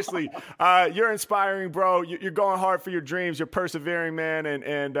 Hey, seriously, you're inspiring, bro. You're going hard for your dreams. You're persevering, man.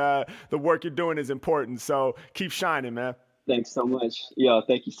 And the work you're doing is important. So keep shining, man. Thanks so much. Yo,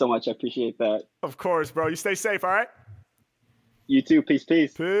 thank you so much. I appreciate that. Of course, bro. You stay safe, all right? You too. Peace,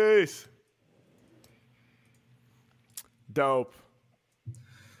 peace. Peace. Dope.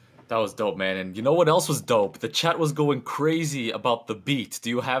 That was dope, man. And you know what else was dope? The chat was going crazy about the beat. Do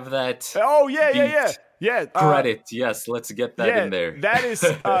you have that? Oh, yeah. Credit. Yes, let's get that in there. That is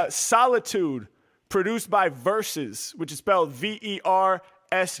Solitude, produced by Versus, which is spelled Versus.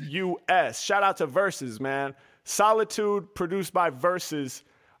 Shout out to Versus, man. Solitude, produced by Versus.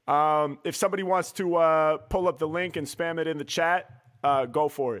 If somebody wants to pull up the link and spam it in the chat, go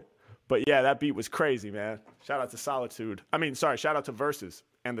for it. But yeah, that beat was crazy, man. Shout out to Solitude. Shout out to Versus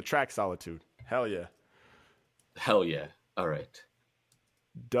and the track Solitude. Hell yeah. Hell yeah. All right.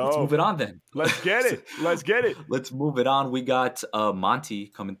 Dope. Let's move it on then. Let's get it. Let's move it on. We got Monty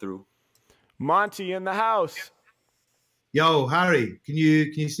coming through. Monty in the house. Yo, Harry, can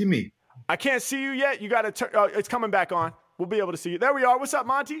you see me? I can't see you yet. You got to turn. It's coming back on. We'll be able to see you. There we are. What's up,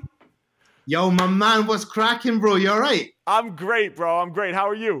 Monty? Yo, my man, what's cracking, bro? You all right? I'm great, bro. I'm great. How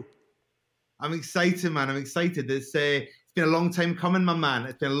are you? I'm excited, man. I'm excited. It's been a long time coming, my man.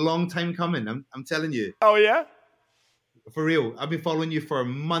 It's been a long time coming. I'm telling you. Oh, yeah? For real. I've been following you for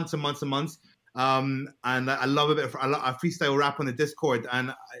months and months and months. And I love a bit of I freestyle rap on the Discord.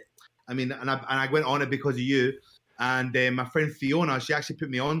 And I went on it because of you. And my friend Fiona, she actually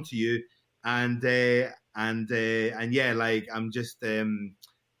put me on to you. And yeah, like I'm just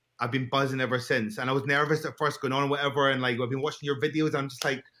I've been buzzing ever since. And I was nervous at first going on and whatever. And like, I've been watching your videos. I'm just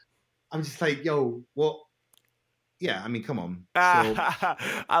like, yo, what? Yeah, I mean, come on. So,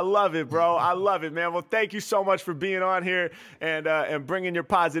 I love it, bro. I love it, man. Well, thank you so much for being on here and bringing your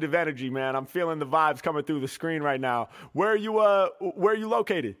positive energy, man. I'm feeling the vibes coming through the screen right now. Where are you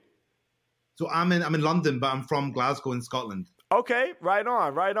located? So I'm in London, but I'm from Glasgow in Scotland. Okay, right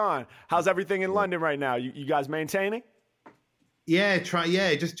on. How's everything in London right now? You guys maintaining? Yeah,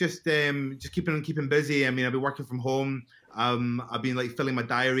 just keeping busy. I mean, I've been working from home. I've been like filling my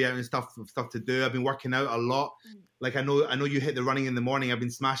diary out and stuff to do. I've been working out a lot. Like I know you hit the running in the morning. I've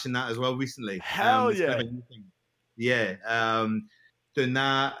been smashing that as well recently. Hell yeah. Kind of yeah. Doing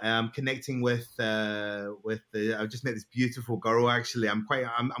that. Connecting with I've just met this beautiful girl. Actually, I'm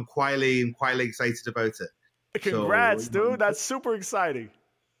quietly excited about it. Congrats, dude. That's super exciting.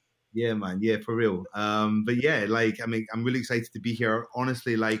 Yeah, man. Yeah, for real. But yeah, like, I mean, I'm really excited to be here.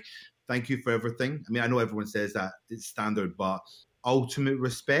 Honestly, like, thank you for everything. I mean, I know everyone says that it's standard, but ultimate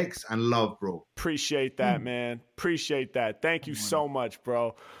respects and love, bro. Appreciate that, man. Appreciate that. Thank you so much,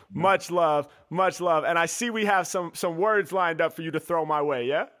 bro. Much love. And I see we have some words lined up for you to throw my way,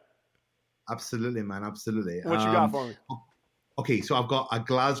 yeah? Absolutely, man. Absolutely. What you got for me? Okay, so I've got a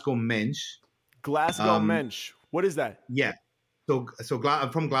Glasgow Mensch. Glasgow Mensch. What is that? Yeah. So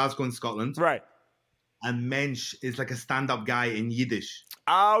I'm from Glasgow in Scotland. Right. And Mensch is like a stand-up guy in Yiddish.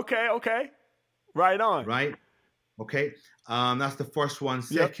 Okay. Right on. Right. Okay. That's the first one.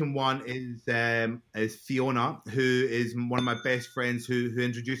 Second one is Fiona, who is one of my best friends who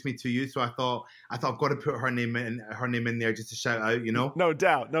introduced me to you. So I thought I've got to put her name in there just to shout out, you know? No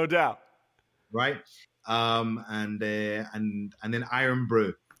doubt. Right. And then Iron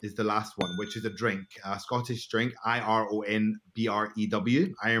Brew is the last one, which is a drink, a Scottish drink,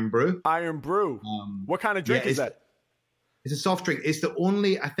 IRONBREW, Iron Brew. Iron Brew. What kind of drink is that? It's a soft drink. It's the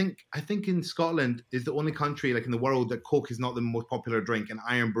only, I think in Scotland is the only country like in the world that Coke is not the most popular drink, and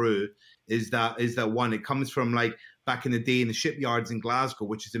Iron Brew is that one. It comes from like back in the day in the shipyards in Glasgow,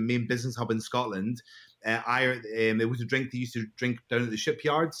 which is the main business hub in Scotland. It was a drink they used to drink down at the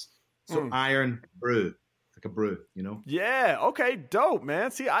shipyards. So Iron Brew. Like a brew, you know? Yeah. Okay. Dope, man.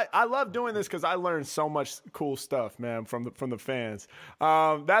 See, I love doing this because I learned so much cool stuff, man, from the fans.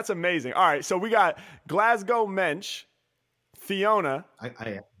 That's amazing. All right. So we got Glasgow Mensch, Fiona,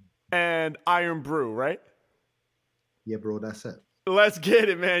 and Iron Brew, right? Yeah, bro. That's it. Let's get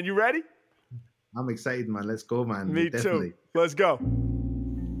it, man. You ready? I'm excited, man. Let's go, man. Me Definitely. Too. Let's go.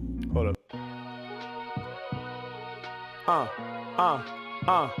 Hold up.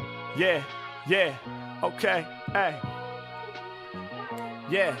 Yeah. Okay, hey.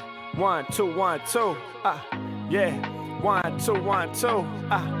 Yeah, 1, 2, 1, 2. Yeah, 1, 2, 1, 2.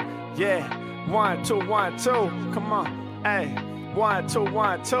 Yeah, 1, 2, 1, 2. Come on, hey. 1, 2,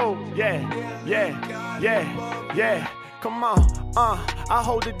 1, 2. Yeah. Come on, I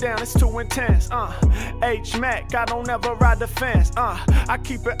hold it down, it's too intense, H-Mac, I don't ever ride the fence, I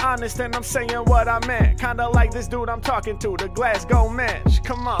keep it honest and I'm saying what I meant, kinda like this dude I'm talking to, the Glasgow Mensch,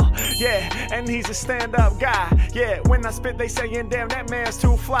 come on, yeah, and he's a stand-up guy, yeah, when I spit they saying, damn, that man's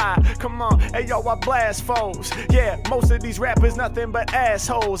too fly, come on, hey yo, I blast foes, yeah, most of these rappers nothing but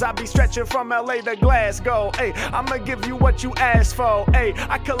assholes, I be stretching from LA to Glasgow, hey, I'ma give you what you asked for, hey,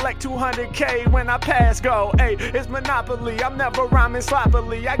 I collect 200K when I pass go, hey, it's Monopoly, I'm never rhyming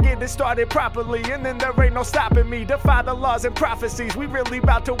sloppily. I get it started properly, and then there ain't no stopping me. Defy the laws and prophecies. We really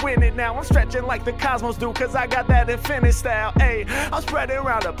about to win it now. I'm stretching like the cosmos do, cause I got that infinite style. Ayy, I'm spreading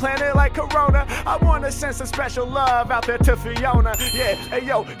around the planet like Corona. I wanna send some special love out there to Fiona. Yeah, hey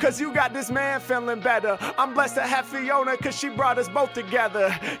yo, cause you got this man feeling better. I'm blessed to have Fiona, cause she brought us both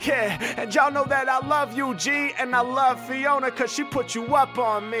together. Yeah, and y'all know that I love you, G, and I love Fiona, cause she put you up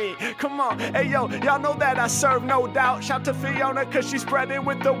on me. Come on, hey yo, y'all know that I serve no doubt. Shout to Fiona, cause she spread it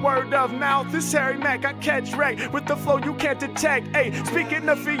with the word of mouth. This Harry Mack, I catch wreck with the flow you can't detect. Hey, speaking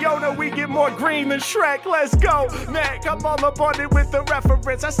of Fiona, we get more green than Shrek. Let's go, Mac. I'm all up on it with the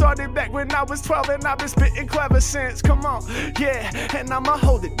reference. I started back when I was 12 and I've been spitting clever since. Come on, yeah, and I'ma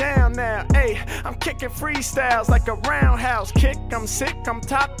hold it down now. Hey, I'm kicking freestyles like a roundhouse kick. I'm sick, I'm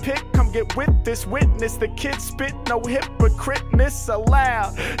top pick. Come get with this witness. The kid spit, no hypocriteness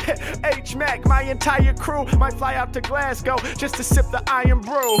allowed. H-Mac, my entire crew might fly out to Glasgow just to sip the iron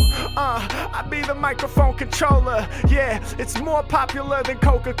brew. I be the microphone controller. Yeah, it's more popular than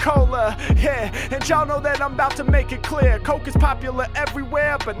Coca-Cola. Yeah, and y'all know that I'm about to make it clear. Coke is popular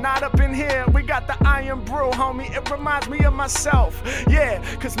everywhere, but not up in here. We got the iron brew, homie. It reminds me of myself. Yeah,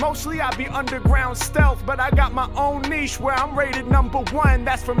 cause mostly I be underground stealth, but I got my own niche where I'm rated #1.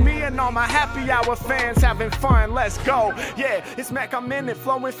 That's for me and all my happy hour fans having fun. Let's go. Yeah, it's Mac, I'm in it,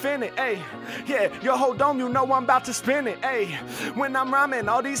 flow infinite. Ayy, yeah, your whole dome, you know I'm about to spin it. Ayy, when I'm rhyming,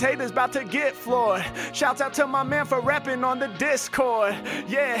 all these haters about to get floored. Shouts out to my man for rapping on the Discord.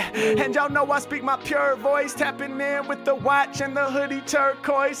 Yeah, and y'all know I speak my pure voice, tapping in with the watch and the hoodie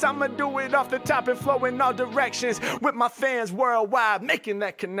turquoise. I'ma do it off the top and flow in all directions with my fans worldwide, making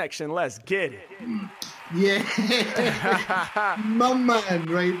that connection. Let's get it. Yeah, my man,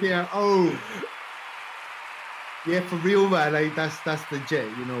 right there. Oh, yeah, for real, man. Like that's legit.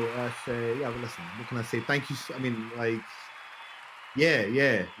 You know, yeah. But listen, what can I say? Thank you. I mean, like,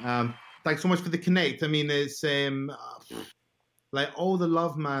 yeah. Thanks so much for the connect. I mean, it's like all the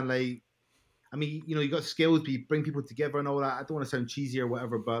love, man. Like, I mean, you know, you got skills, but you bring people together and all that. I don't want to sound cheesy or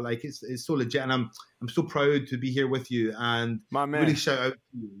whatever, but like it's so legit, and I'm so proud to be here with you. And my man, really shout out to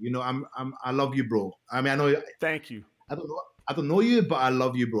you. You know, I love you, bro. I mean, I know. Thank you. I don't know you, but I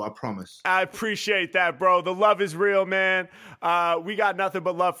love you, bro. I promise. I appreciate that, bro. The love is real, man. We got nothing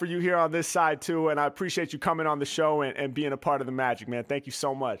but love for you here on this side too, and I appreciate you coming on the show and being a part of the magic, man. Thank you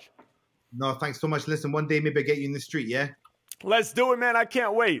so much. No, thanks so much. Listen, one day maybe I'll get you in the street, yeah? Let's do it, man. I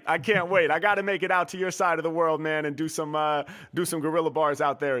can't wait. I got to make it out to your side of the world, man, and do some guerrilla bars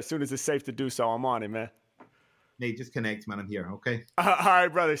out there as soon as it's safe to do so. I'm on it, man. Nate, just connect, man. I'm here, okay? All right,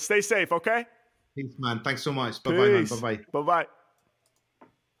 brother. Stay safe, okay? Peace, man. Thanks so much. Bye-bye, man. Bye-bye. Bye-bye.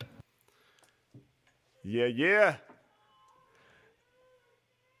 Yeah.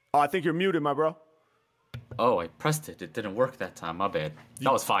 Oh, I think you're muted, my bro. Oh, I pressed it. It didn't work that time. My bad.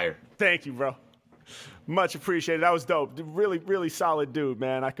 That was fire. Thank you, bro. Much appreciated. That was dope. Really, really solid dude,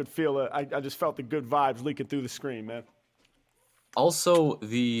 man. I could feel it. I just felt the good vibes leaking through the screen, man. Also,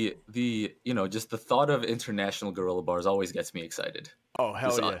 the you know, just the thought of international guerrilla bars always gets me excited. Oh,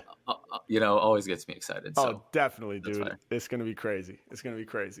 hell yeah. You know, always gets me excited. Oh, so definitely, dude. It's going to be crazy. It's going to be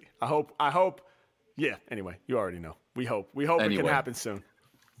crazy. I hope. Yeah, anyway, you already know. We hope it can happen soon.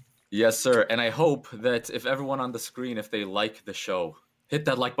 Yes, sir. And I hope that if everyone on the screen, if they like the show, hit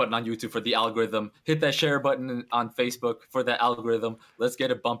that like button on YouTube for the algorithm. Hit that share button on Facebook for the algorithm. Let's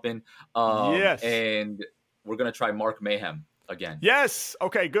get it bumping. Yes. And we're going to try Mark Mayhem again. Yes.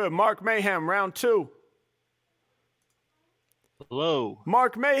 Okay, good. Mark Mayhem, round 2. Hello.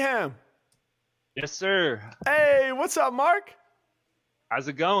 Mark Mayhem. Yes, sir. Hey, what's up, Mark? How's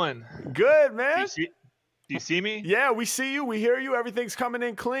it going? Good, man. Do you see me? Yeah, we see you. We hear you. Everything's coming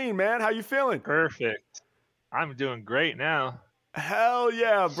in clean, man. How you feeling? Perfect. I'm doing great now. Hell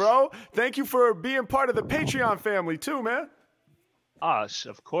yeah, bro. Thank you for being part of the Patreon family too, man.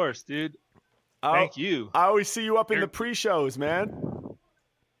 Of course, dude. Thank you. I always see you up in the pre-shows, man.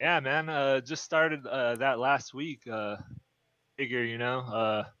 Yeah, man. Just started that last week. Figure, you know,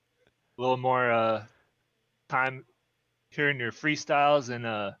 a little more time hearing your freestyles and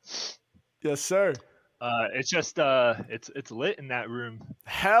yes, sir. It's just it's lit in that room.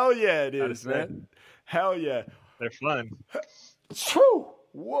 Hell yeah, it is, man. Hell yeah. They're fun.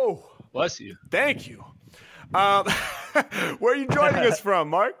 Whoa. Bless you. Thank you. Where are you joining us from,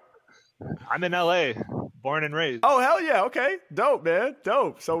 Mark? I'm in LA, born and raised. Oh, hell yeah. Okay. Dope, man.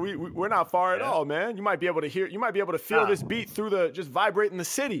 Dope. So we're not far at all, man. You might be able to feel this beat through just vibrating the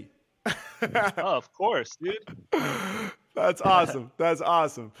city. Oh, of course, dude. That's awesome. That's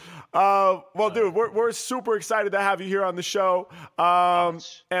awesome. Well, dude, we're super excited to have you here on the show.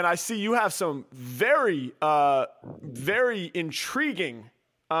 And I see you have some very, very intriguing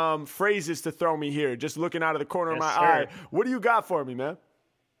phrases to throw me here, just looking out of the corner of my eye. What do you got for me, man?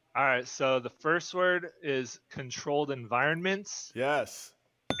 All right. So the first word is controlled environments. Yes.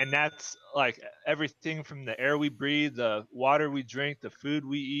 And that's like everything from the air we breathe, the water we drink, the food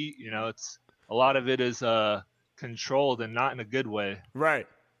we eat. You know, it's a lot of it is controlled and not in a good way. Right.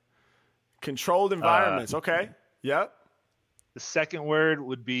 Controlled environments. Okay. Yep. The second word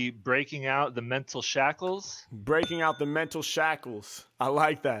would be breaking out the mental shackles. Breaking out the mental shackles. I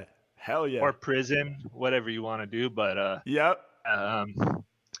like that. Hell yeah. Or prison, whatever you want to do. But yep.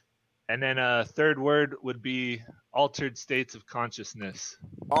 And then a third word would be altered states of consciousness.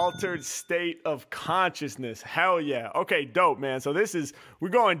 Altered state of consciousness. Hell yeah. Okay, dope, man. So we're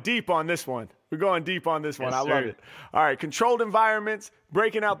going deep on this one. We're going deep on this one. Yes, I love it. All right, controlled environments,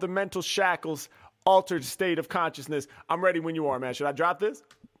 breaking out the mental shackles, altered state of consciousness. I'm ready when you are, man. Should I drop this?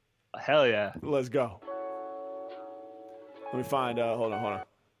 Hell yeah. Let's go. Let me find, hold on.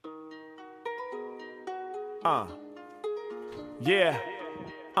 Yeah.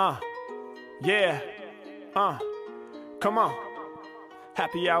 Yeah. Come on.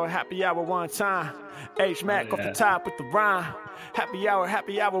 Happy hour one time. H-Mac off the top with the rhyme. Happy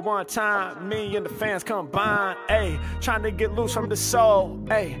hour one time. Me and the fans combine. Ayy, trying to get loose from the soul.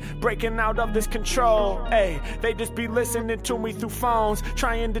 Ayy, breaking out of this control. Ayy, they just be listening to me through phones,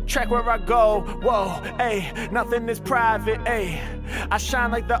 trying to track where I go. Whoa, ayy, nothing is private. Ayy, I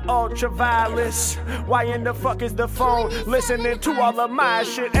shine like the ultraviolets. Why in the fuck is the phone listening to all of my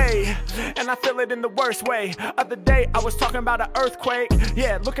shit? Ayy, and I feel it in the worst way. Other day I was talking about an earthquake.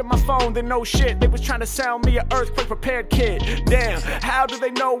 Yeah, look at my phone, then no shit. They was trying to sell me an earthquake prepared kit. Damn, how do they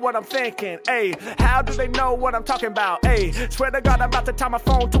know what I'm thinking? Ayy, how do they know what I'm talking about? Ayy, swear to God I'm about to tie my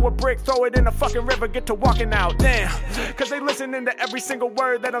phone to a brick, throw it in a fucking river, get to walking out. Damn, cause they listening to every single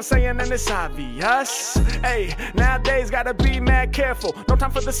word that I'm saying and it's obvious. Ayy, nowadays gotta be mad careful, no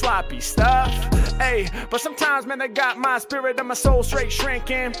time for the sloppy stuff. Ayy, but sometimes man I got my spirit and my soul straight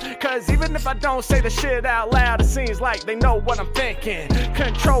shrinking. Cause even if I don't say the shit out loud, it seems like they know what I'm thinking.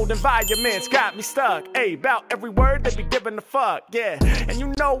 Controlled environments got me stuck. Ayy, about every word they be giving a fuck. Yeah, and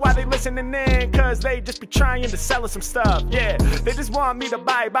you know why they listening in, cause they just be trying to sell us some stuff. Yeah, they just want me to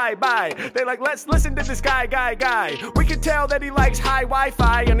buy. They like, let's listen to this guy. We can tell that he likes high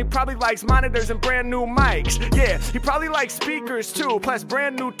Wi-Fi, and he probably likes monitors and brand new mics. Yeah, he probably likes speakers too, plus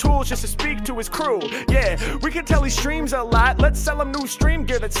brand new tools just to speak to his crew. Yeah, we can tell he streams a lot. Let's sell him new stream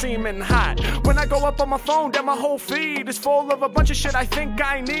gear that's seeming hot. When I go up on my phone, then my whole feed is full of a bunch of shit I think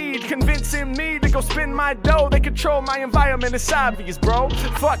I need, convincing me to go spend my dough. They control my environment, it's obvious, bro.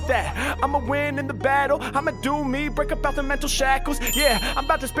 Fuck that, I'ma win in the battle. I'ma do me, break up out the mental shackles. Yeah, I'm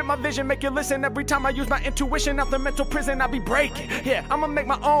about to spit my vision, make you listen. Every time I use my intuition out the mental prison, I be breaking. Yeah, I'ma make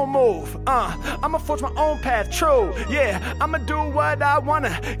my own move. I'ma forge my own path, true. Yeah, I'ma do what I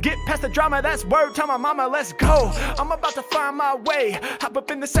wanna. Get past the drama, that's word. Tell my mama, let's go. I'm about to find my way. Hop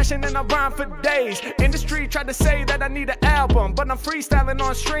up in the session and I rhyme for days. Industry tried to say that I need an album, but I'm freestyling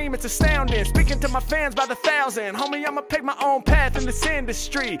on stream, it's astounding. Speaking to my fans by the thousand. Homie, I'ma pick my own path in this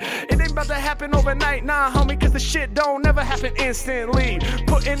industry. It ain't about to happen overnight, nah, homie, cause the shit don't never happen instantly.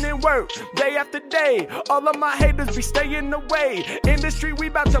 Putting in work, day after day. All of my haters be staying away. Industry, we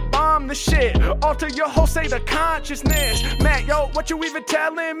about to bomb the shit. Alter your whole state of consciousness. Matt, yo, what you even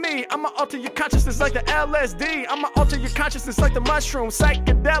telling me? I'ma alter your consciousness like the LSD. I'ma alter your consciousness like the mushroom,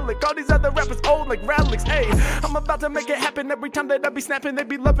 psychedelic. All these other rappers old like relics. Hey, I'm about to make it happen. Every time that I be snapping, they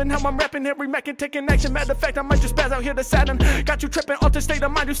be loving how I'm rapping. Every Mac and taking action. Matter of fact, I might just spaz out here to Saturn. Got you tripping, alter state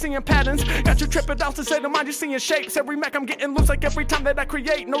of mind, you seeing patterns. Got you tripping, alter state of mind, you seeing shapes. Every Mac I'm getting loose like every time that I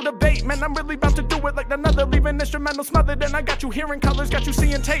create. No debate, man, I'm really about to do it like another. Leaving instrumental smothered, and I got you hearing colors, got you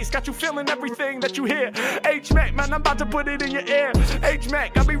seeing taste, got you feeling everything that you hear. H-Mac, man, I'm about to put it in your ear.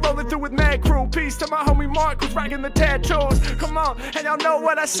 H-Mac, I be rolling through with mad crew. Peace to my homie Mark, who's rocking the tattoos. Come on, and y'all know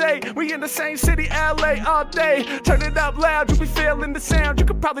what I say. We in the same city, LA, all day. Turn it up loud, you be feeling the sound. You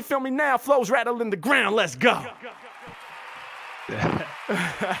could probably feel me now, flows rattling the ground. Let's go.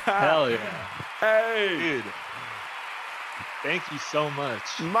 Hell yeah. Hey. Dude. Thank you so much.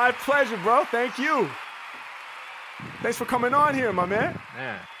 My pleasure, bro. Thank you. Thanks for coming on here, my man.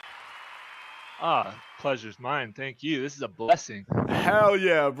 Pleasure's mine. Thank you. This is a blessing. Hell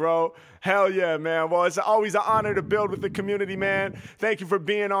yeah, bro. Hell yeah, man. Well, it's always an honor to build with the community, man. Thank you for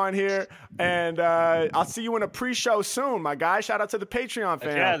being on here. And I'll see you in a pre-show soon, my guy. Shout out to the Patreon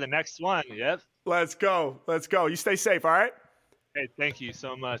fam. Yeah, the next one. Yep. Let's go. Let's go. You stay safe, all right? Hey, thank you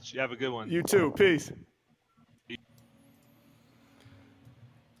so much. You have a good one. You too. Peace.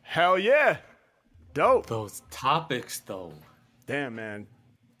 Hell yeah. Dope. Those topics, though. Damn, man.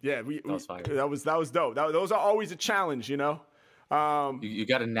 Yeah, that was dope. Those are always a challenge, you know. You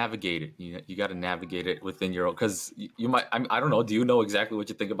got to navigate it. You got to navigate it within your own. Because you might. I don't know. Do you know exactly what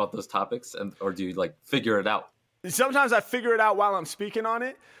you think about those topics, or do you like figure it out? Sometimes I figure it out while I'm speaking on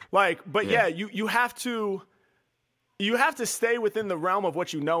it. But you have to. You have to stay within the realm of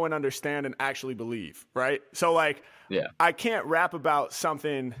what you know and understand and actually believe, right? So I can't rap about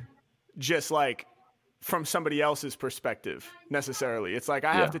something just like from somebody else's perspective necessarily. It's like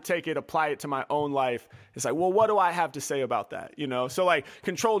I have to take it, apply it to my own life. It's like, well, what do I have to say about that? You know? So like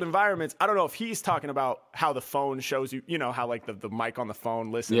controlled environments, I don't know if he's talking about how the phone shows you, you know, how like the mic on the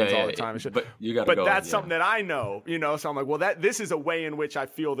phone listens all the time. And shit. But you got to go. But that's something that I know, you know? So I'm like, well, this is a way in which I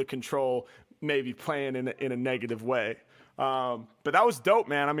feel the control maybe playing in a negative way. But that was dope,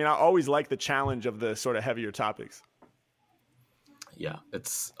 man. I mean, I always like the challenge of the sort of heavier topics. Yeah,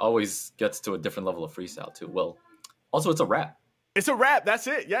 it's always gets to a different level of freestyle too. Well, also it's a rap. It's a wrap. That's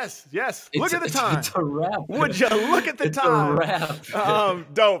it. Yes. Look at the time. It's a wrap. Would you look at the time? It's a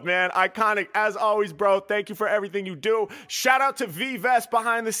wrap. Dope, man. Iconic. As always, bro, thank you for everything you do. Shout out to V-Vest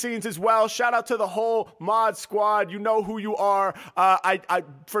behind the scenes as well. Shout out to the whole mod squad. You know who you are.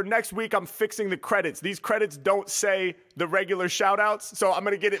 For next week, I'm fixing the credits. These credits don't say the regular shout outs, so I'm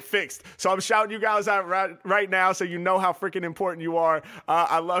going to get it fixed. So I'm shouting you guys out right now so you know how freaking important you are.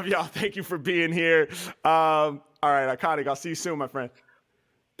 I love y'all. Thank you for being here. All right, Iconic. I'll see you soon, my friend.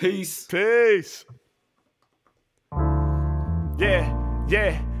 Peace.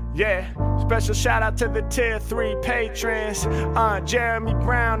 Yeah. Special shout out to the tier 3 patrons. Jeremy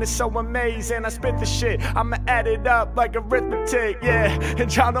Brown is so amazing. I spit the shit. I'ma add it up like arithmetic. Yeah,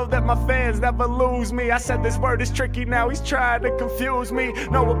 and y'all know that my fans never lose me. I said this word is tricky now. He's trying to confuse me.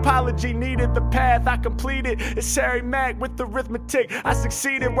 No apology needed. The path I completed. It's Harry Mack with the arithmetic. I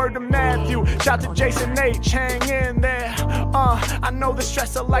succeeded. Word to Matthew. Shout to Jason H. Hang in there. I know the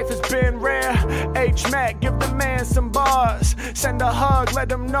stress of life has been rare. H Mac, give the man some bars. Send a hug.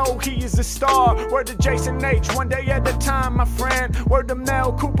 Let him know he is a star. Word to Jason H, one day at a time, my friend. Word to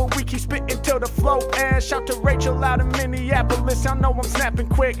Mel Cooper, we keep spitting till the flow ends. Shout to Rachel out in Minneapolis, y'all know I'm snapping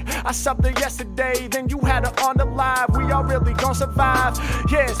quick. I subbed her yesterday, then you had her on the live. We all really gon' survive.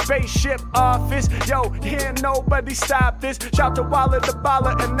 Yeah, spaceship office. Yo, here nobody stop this. Shout to Walla the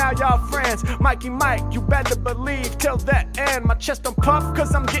Baller, and now y'all friends. Mikey Mike, you better believe till that end. My chest on puff,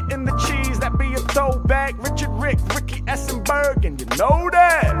 cause I'm getting the cheese. That be a throwback. Richard Rick, Ricky Essenberg, and you know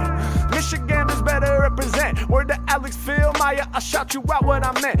that. Michiganders better represent. Word to Alex Phil Maya, I'll shout you out what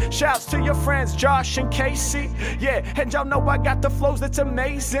I meant. Shouts to your friends Josh and Casey. Yeah, and y'all know I got the flows that's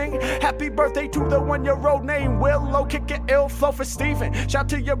amazing. Happy birthday to the 1-year-old named Willow. Kicking ill flow for Steven. Shout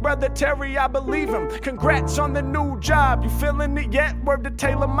to your brother Terry, I believe him. Congrats on the new job. You feeling it yet? Word to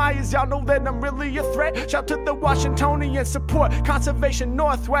Taylor Myers, y'all know that I'm really a threat. Shout to the Washingtonian support. Conservation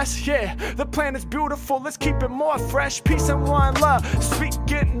Northwest, yeah. The plan is beautiful, let's keep it more fresh. Peace and one love,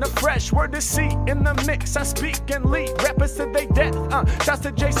 speaking the fresh. Word to C in the mix, I speak and lead. Rappers to they death, shouts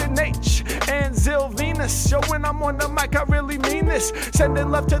to Jason H and Zil Venus. Yo, when I'm on the mic, I really mean this. Sending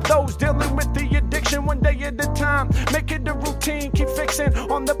love to those dealing with the addiction one day at a time. Make it a routine, keep fixing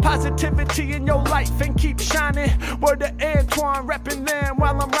on the positivity in your life and keep shining. Word to Antoine, rapping them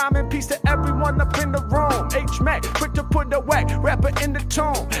while I'm rhyming. Peace to everyone up in the room. H-Mac, quick to put the whack rapper in the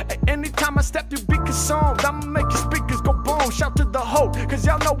tune. Anytime I step, you be consumed. I'ma make your speakers go boom. Shout to the hope, cause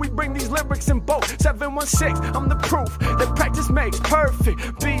y'all know we bring these lyrics in both. 716, I'm the proof that practice makes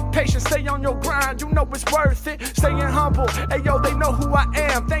perfect. Be patient, stay on your grind, you know it's worth it. Staying humble, hey yo, they know who I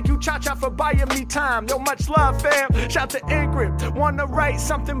am. Thank you, Cha-Cha, for buying me time. Yo, much love, fam. Shout to Ingrid, wanna write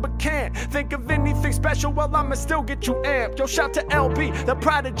something but can't think of anything special, well, I'ma still get you amped. Yo, shout to LB, the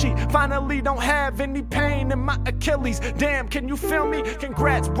prodigy. Finally don't have any pain in my Achilles. Damn, can you feel me?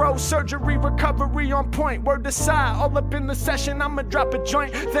 Congrats, bro. Surgery, recovery on point. Word to side, all up in the session, I'ma drop a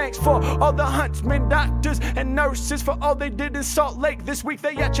joint. Thanks for all the huntsmen, doctors, and nurses for all they did in Salt Lake. This week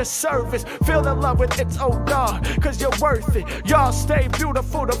they at your service. Feel the love with It's Old Dog, cause you're worth it. Y'all stay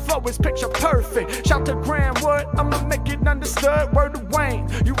beautiful, the flow is picture perfect. Shout to Graham Wood, I'ma make it understood. Word to Wayne,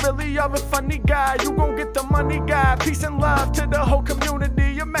 you really are a funny guy. You gon' get the money, guy. Peace and love to the whole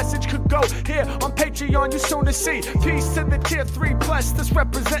community. Your message could go here on Patreon, you soon to see. Peace to the tier 3 plus that's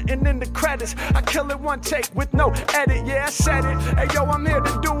representing in the credits. I kill it one take with no edit, yeah, I said it. Hey yo, I'm here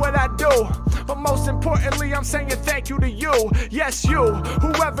to do what I do, but most importantly, I'm saying thank you to you. Yes, you,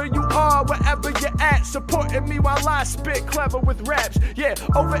 whoever you are, wherever you're at, supporting me while I spit clever with raps. Yeah,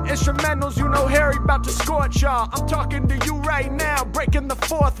 over instrumentals, you know Harry about to scorch y'all. I'm talking to you right now, breaking the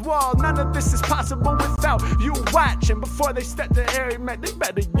fourth wall. None of this is possible without you watching. Before they step to Harry, man, they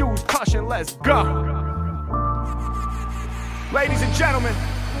better use caution. Let's go. Ladies and gentlemen,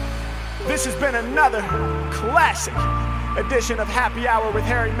 this has been another classic edition of Happy Hour with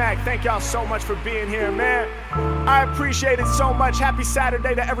Harry Mack. Thank y'all so much for being here, man. I appreciate it so much. Happy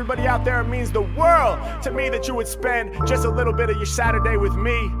Saturday to everybody out there. It means the world to me that you would spend just a little bit of your Saturday with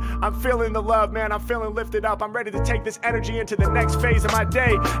me. I'm feeling the love, man. I'm feeling lifted up. I'm ready to take this energy into the next phase of my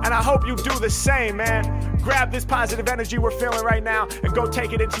day, and I hope you do the same, man. Grab this positive energy we're feeling right now and go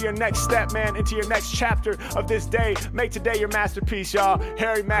take it into your next step, man, into your next chapter of this day. Make today your masterpiece, y'all.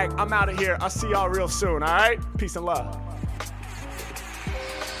 Harry Mack, I'm out of here. I'll see y'all real soon, all right? Peace and love.